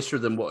really nicer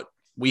than what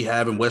we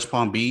have in West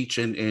Palm Beach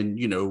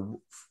and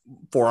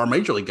for our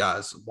major league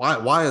guys.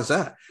 Why is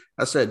that?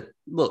 I said,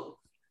 look,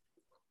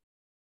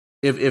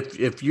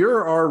 if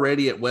you're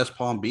already at West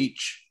Palm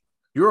Beach,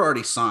 you're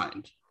already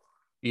signed,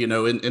 in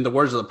the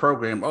words of the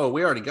program, oh,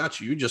 we already got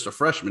you. You're just a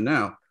freshman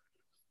now.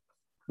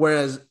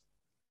 Whereas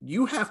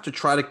you have to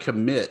try to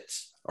commit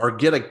or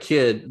get a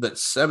kid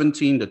that's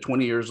 17 to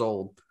 20 years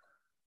old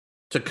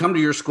to come to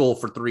your school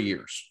for 3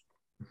 years.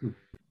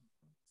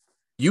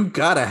 You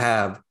got to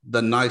have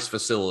the nice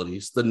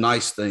facilities, the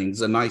nice things,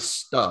 the nice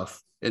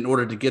stuff in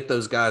order to get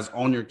those guys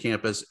on your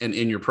campus and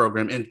in your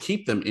program and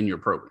keep them in your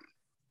program.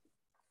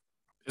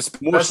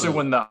 Especially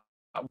when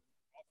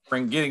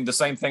getting the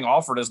same thing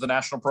offered as the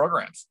national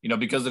programs,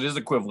 because it is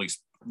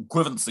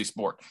equivalency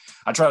sport.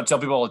 I try to tell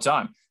people all the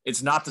time,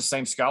 it's not the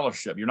same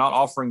scholarship. You're not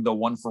offering the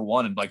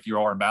 1-for-1 like you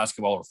are in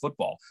basketball or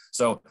football.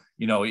 So,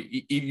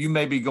 you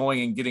may be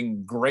going and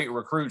getting great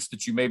recruits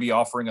that you may be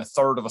offering a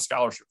third of a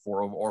scholarship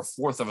for or a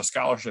fourth of a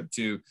scholarship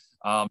to.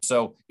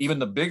 So even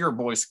the bigger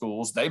boy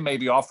schools, they may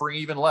be offering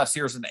even less.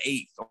 Here's an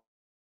eighth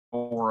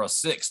or a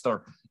sixth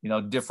or,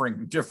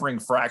 differing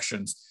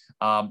fractions.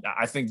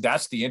 I think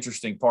that's the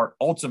interesting part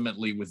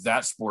ultimately with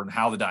that sport and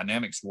how the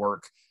dynamics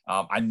work.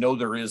 I know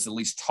there is at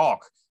least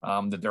talk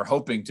that they're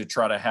hoping to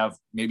try to have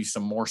maybe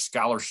some more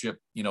scholarship,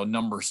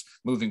 numbers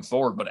moving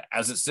forward. But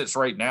as it sits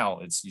right now,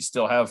 you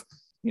still have,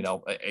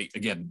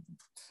 again,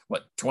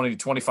 20 to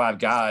 25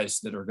 guys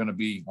that are going to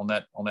be on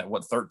that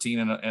 13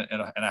 and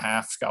a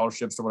half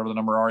scholarships or whatever the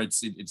number are.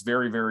 It's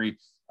very, very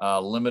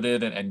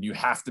limited, and you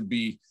have to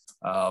be,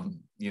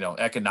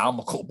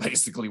 economical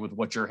basically with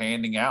what you're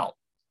handing out.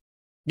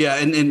 Yeah.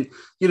 And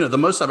the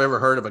most I've ever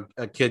heard of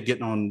a kid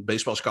getting on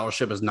baseball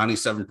scholarship is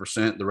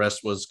 97%. The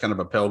rest was kind of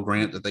a Pell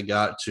Grant that they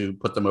got to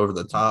put them over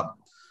the top.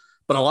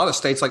 But a lot of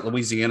states like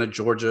Louisiana,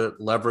 Georgia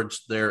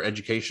leverage their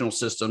educational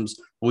systems.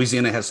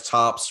 Louisiana has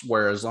TOPS,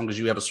 where as long as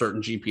you have a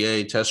certain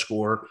GPA test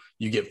score,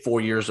 you get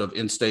 4 years of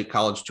in-state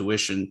college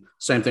tuition.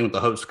 Same thing with the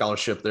Hope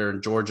Scholarship there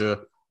in Georgia.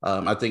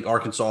 I think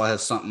Arkansas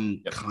has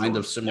something kind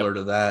of similar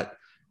to that.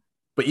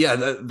 But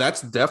yeah,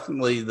 that's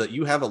definitely that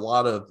you have a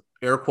lot of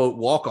air quote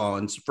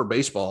walk-ons for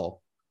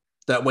baseball.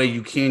 That way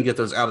you can get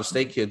those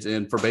out-of-state kids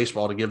in for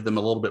baseball to give them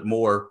a little bit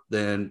more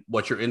than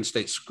what your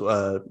in-state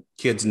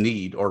kids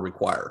need or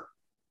require.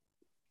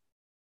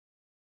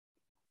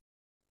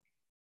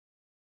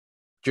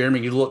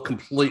 Jeremy, you look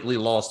completely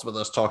lost with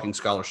us talking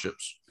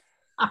scholarships.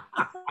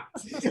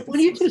 When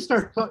you two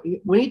start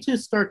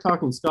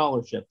talking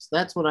scholarships,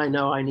 that's when I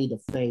know I need to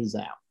phase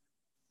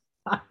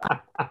out.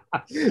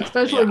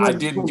 Especially I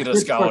didn't get a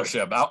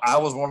scholarship. I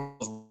was one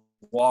of those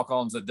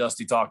walk-ons that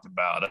Dusty talked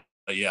about.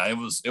 Yeah, it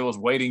was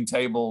waiting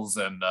tables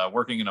and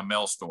working in a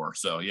mail store.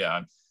 So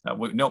yeah,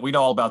 we know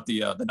all about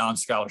the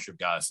non-scholarship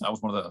guys. I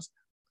was one of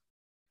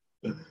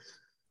those.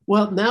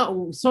 Well,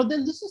 now, so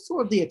then this is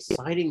sort of the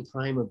exciting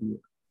time of year.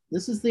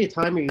 This is the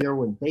time of year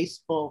when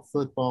baseball,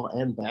 football,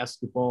 and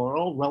basketball are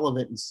all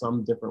relevant in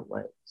some different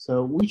way.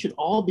 So we should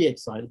all be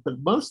excited, but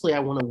mostly I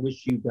want to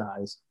wish you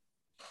guys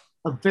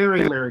a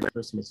very Merry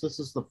Christmas. This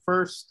is the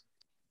first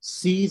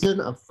season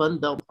of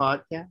FunBelt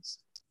podcast.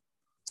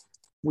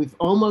 We've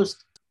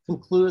almost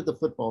concluded the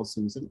football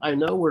season. I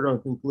know we're going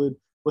to conclude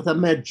with a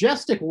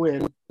majestic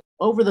win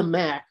over the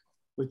MAC,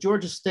 with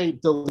Georgia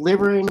State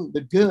delivering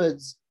the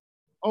goods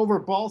over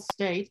Ball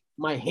State,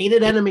 my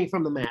hated enemy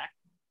from the MAC.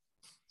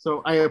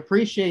 So I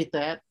appreciate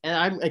that.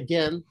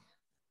 And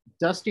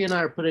Dusty and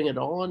I are putting it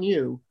all on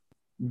you,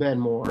 Ben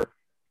Moore.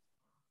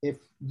 If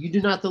you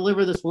do not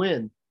deliver this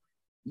win,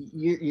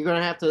 you're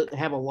going to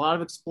have a lot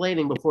of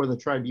explaining before the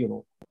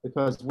tribunal,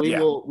 because we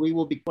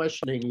will be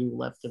questioning you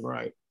left and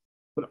right.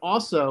 But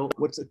also,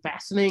 what's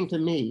fascinating to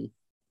me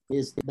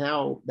is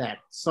now that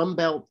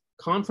FunBelt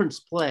conference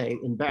play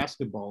in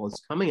basketball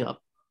is coming up.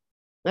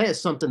 That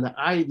is something that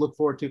I look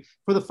forward to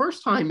for the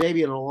first time,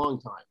 maybe in a long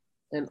time,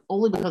 and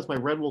only because my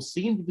Red Wolves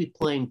seem to be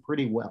playing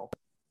pretty well.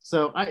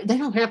 So they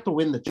don't have to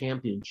win the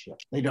championship.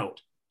 They don't.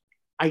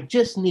 I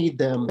just need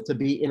them to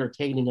be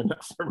entertaining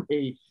enough for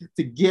me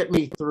to get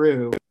me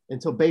through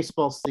until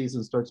baseball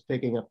season starts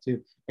picking up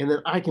too. And then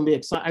I can be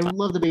excited. I would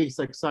love to be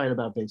excited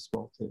about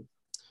baseball too.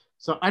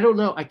 So I don't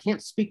know. I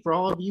can't speak for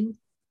all of you,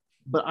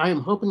 but I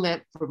am hoping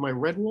that for my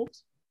Red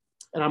Wolves.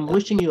 And I'm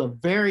wishing you a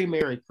very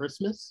Merry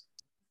Christmas.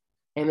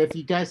 And if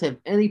you guys have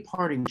any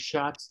parting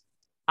shots,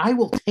 I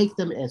will take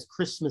them as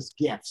Christmas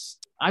gifts.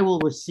 I will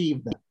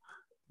receive them.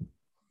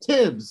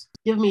 Tibbs,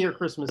 give me your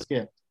Christmas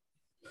gift.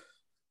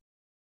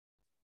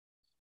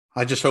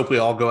 I just hope we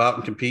all go out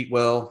and compete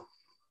well,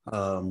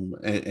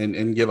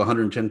 and give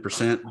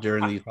 110%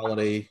 during the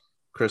holiday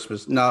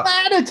Christmas. No,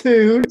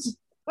 Platitudes.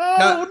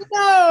 Oh,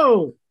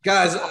 no.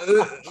 Guys,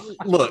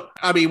 look,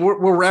 I mean,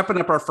 we're wrapping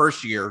up our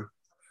first year.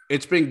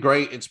 It's been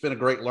great. It's been a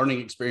great learning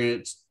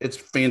experience. It's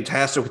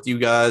fantastic with you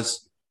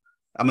guys.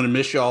 I'm going to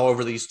miss y'all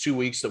over these 2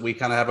 weeks that we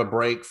kind of have a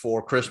break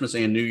for Christmas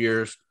and New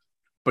Year's.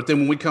 But then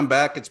when we come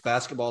back, it's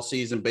basketball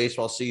season,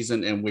 baseball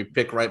season, and we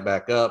pick right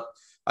back up.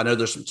 I know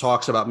there's some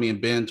talks about me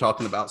and Ben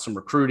talking about some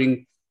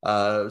recruiting,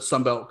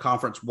 Sunbelt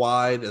Conference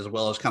wide, as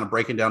well as kind of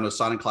breaking down the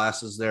signing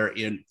classes there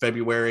in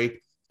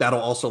February. That'll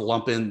also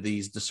lump in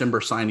these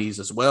December signees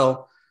as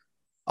well.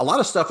 A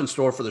lot of stuff in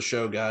store for the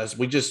show, guys.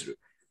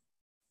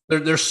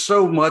 There's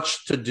so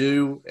much to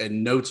do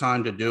and no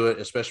time to do it,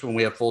 especially when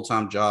we have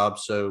full-time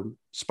jobs. So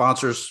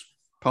sponsors,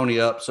 pony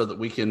up so that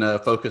we can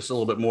focus a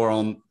little bit more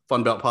on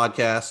FunBelt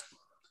podcast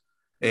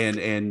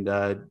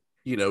and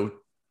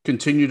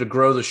continue to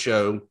grow the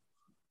show.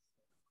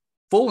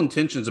 Full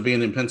intentions of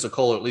being in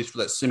Pensacola, at least for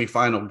that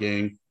semifinal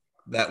game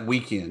that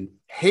weekend.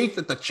 Hate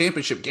that the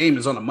championship game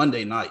is on a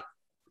Monday night,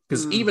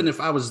 because even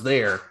if I was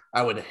there,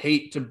 I would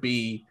hate to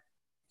be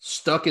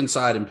stuck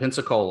inside in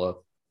Pensacola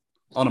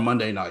on a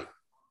Monday night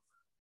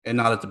and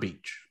not at the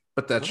beach.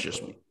 But that's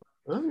just me.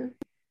 Okay.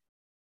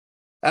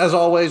 As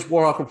always,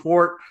 Warhawk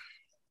Report.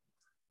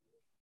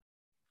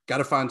 Got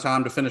to find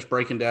time to finish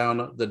breaking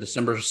down the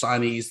December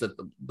signees that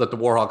the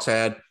Warhawks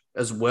had,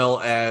 as well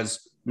as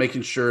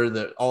making sure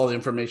that all the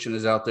information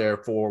is out there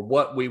for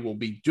what we will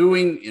be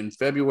doing in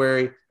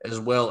February, as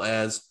well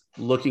as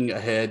looking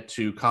ahead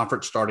to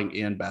conference starting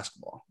in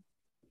basketball.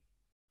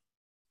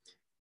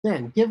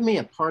 Ben, give me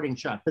a parting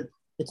shot, but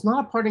it's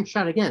not a parting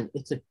shot again.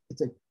 It's a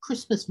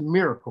Christmas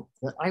miracle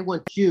that I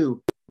want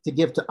you to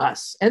give to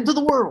us and to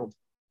the world.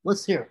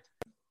 Let's hear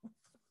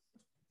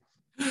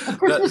it. A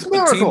Christmas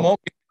miracle. Team won't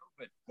be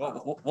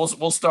open.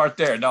 We'll start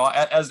there. No,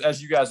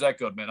 as you guys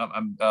echoed, man,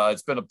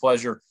 it's been a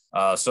pleasure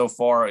so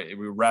far.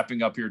 We're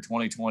wrapping up here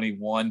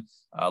 2021.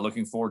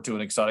 Looking forward to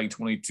an exciting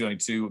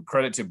 2022.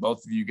 Credit to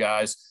both of you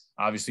guys,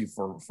 obviously,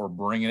 for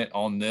bringing it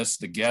on this.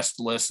 The guest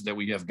list that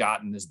we have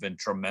gotten has been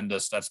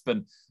tremendous. That's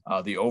been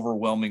the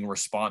overwhelming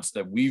response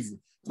that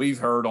we've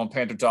heard on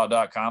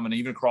PantherTalk.com and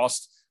even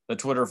across the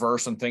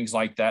Twitterverse and things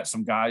like that.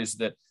 Some guys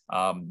that,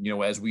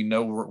 as we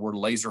know, we're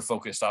laser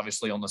focused,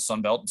 obviously, on the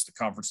Sun Belt. It's the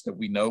conference that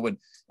we know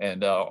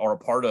and are a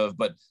part of.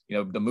 But,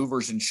 the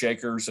movers and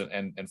shakers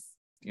and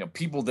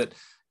people that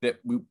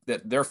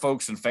their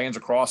folks and fans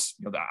across,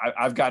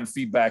 I've gotten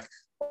feedback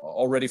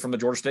already from the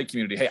Georgia State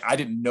community. Hey, I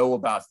didn't know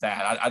about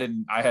that.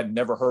 I had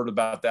never heard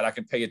about that. I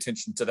can pay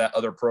attention to that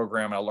other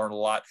program. I learned a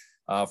lot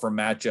from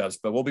matchups,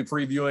 but we'll be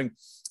previewing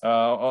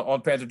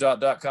on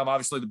Panther.com.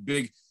 Obviously the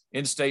big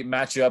in-state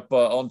matchup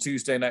on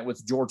Tuesday night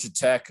with Georgia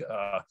Tech,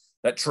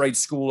 that trade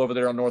school over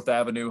there on North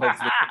Avenue,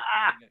 hopefully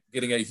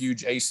getting a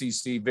huge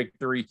ACC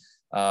victory.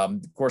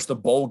 Of course, the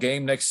bowl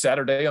game next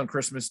Saturday on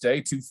Christmas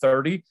Day,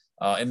 2:30,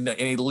 and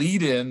a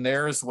lead in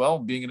there as well,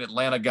 being an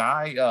Atlanta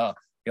guy.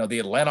 The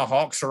Atlanta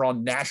Hawks are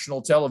on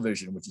national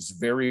television, which is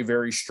very,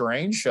 very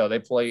strange. They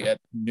play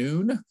at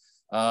noon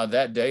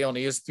that day on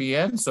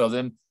ESPN. So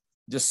then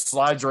just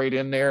slides right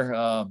in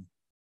there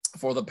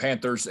for the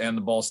Panthers and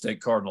the Ball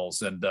State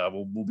Cardinals. And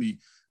we'll be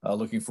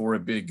looking for a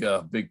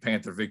big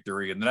Panther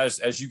victory. And then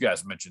as you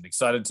guys mentioned,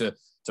 excited to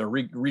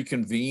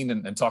reconvene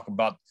and talk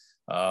about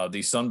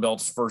the Sun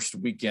Belt's first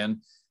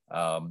weekend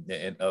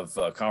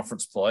of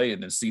conference play,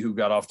 and then see who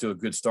got off to a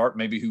good start.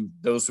 Maybe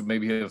those who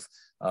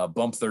have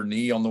bumped their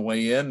knee on the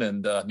way in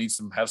and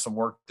have some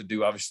work to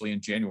do, obviously,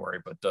 in January.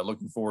 But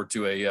looking forward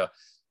to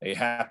a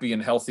happy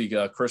and healthy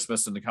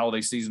Christmas and the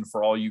holiday season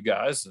for all you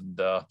guys, and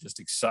just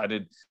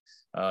excited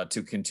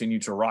to continue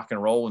to rock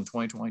and roll in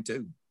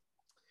 2022.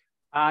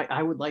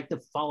 I would like to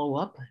follow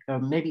up,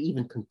 maybe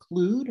even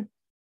conclude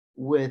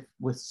with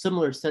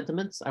similar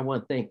sentiments. I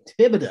want to thank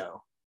Thibodeau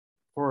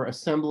for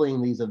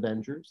assembling these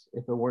Avengers.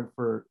 If it weren't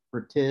for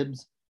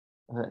Tibbs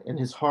and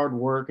his hard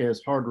work and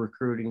his hard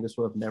recruiting, this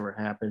would have never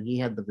happened. He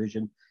had the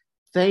vision.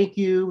 Thank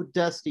you,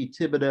 Dusty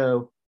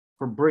Thibodeau,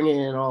 for bringing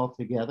it all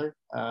together.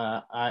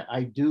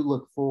 I do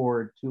look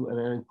forward to an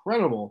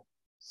incredible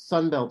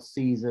Sunbelt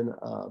season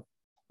of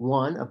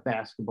 1, of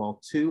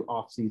basketball, 2,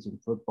 off-season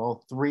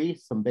football, 3,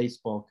 some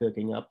baseball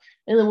cooking up,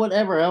 and then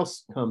whatever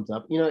else comes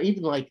up.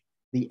 Even like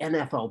the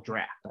NFL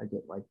draft, I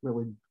get like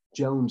really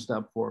jonesed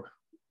up for.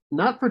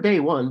 Not for day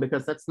 1,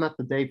 because that's not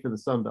the day for the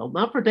Sunbelt.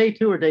 Not for day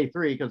 2 or day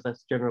 3, because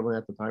that's generally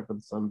not the time for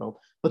the Sunbelt.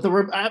 But the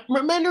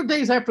remainder of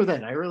days after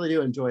that, I really do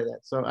enjoy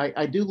that. So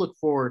I do look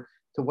forward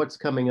to what's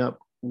coming up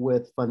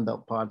with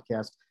FunBelt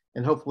Podcast,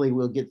 and hopefully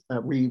we'll get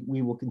we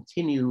will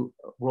continue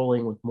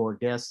rolling with more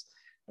guests.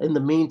 In the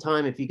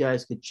meantime, if you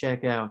guys could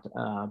check out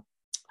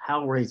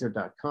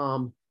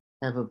howlraiser.com,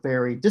 have a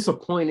very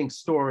disappointing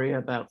story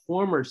about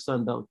former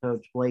Sunbelt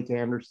coach Blake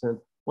Anderson.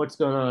 What's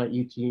going on at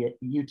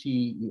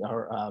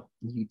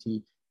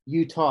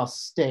Utah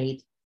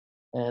State,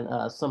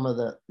 and some of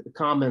the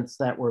comments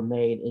that were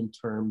made in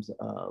terms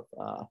of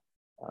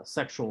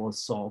sexual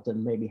assault,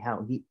 and maybe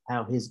how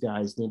his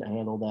guys need to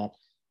handle that.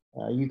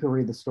 You can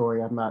read the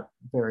story. I'm not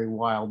very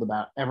wild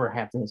about ever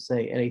having to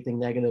say anything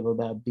negative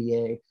about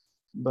BA,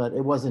 but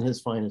it wasn't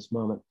his finest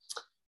moment.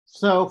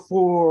 So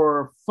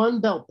for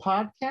FunBelt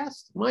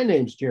Podcast, my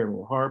name's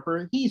Jeremy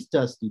Harper. He's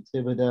Dusty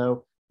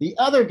Thibodeau. The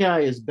other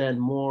guy is Ben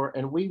Moore,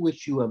 and we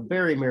wish you a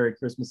very Merry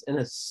Christmas and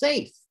a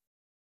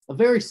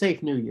very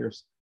safe New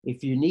Year's.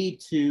 If you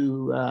need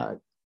to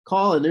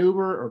call an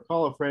Uber or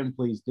call a friend,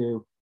 please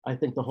do. I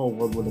think the whole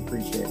world would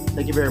appreciate it.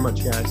 Thank you very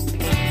much,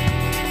 guys.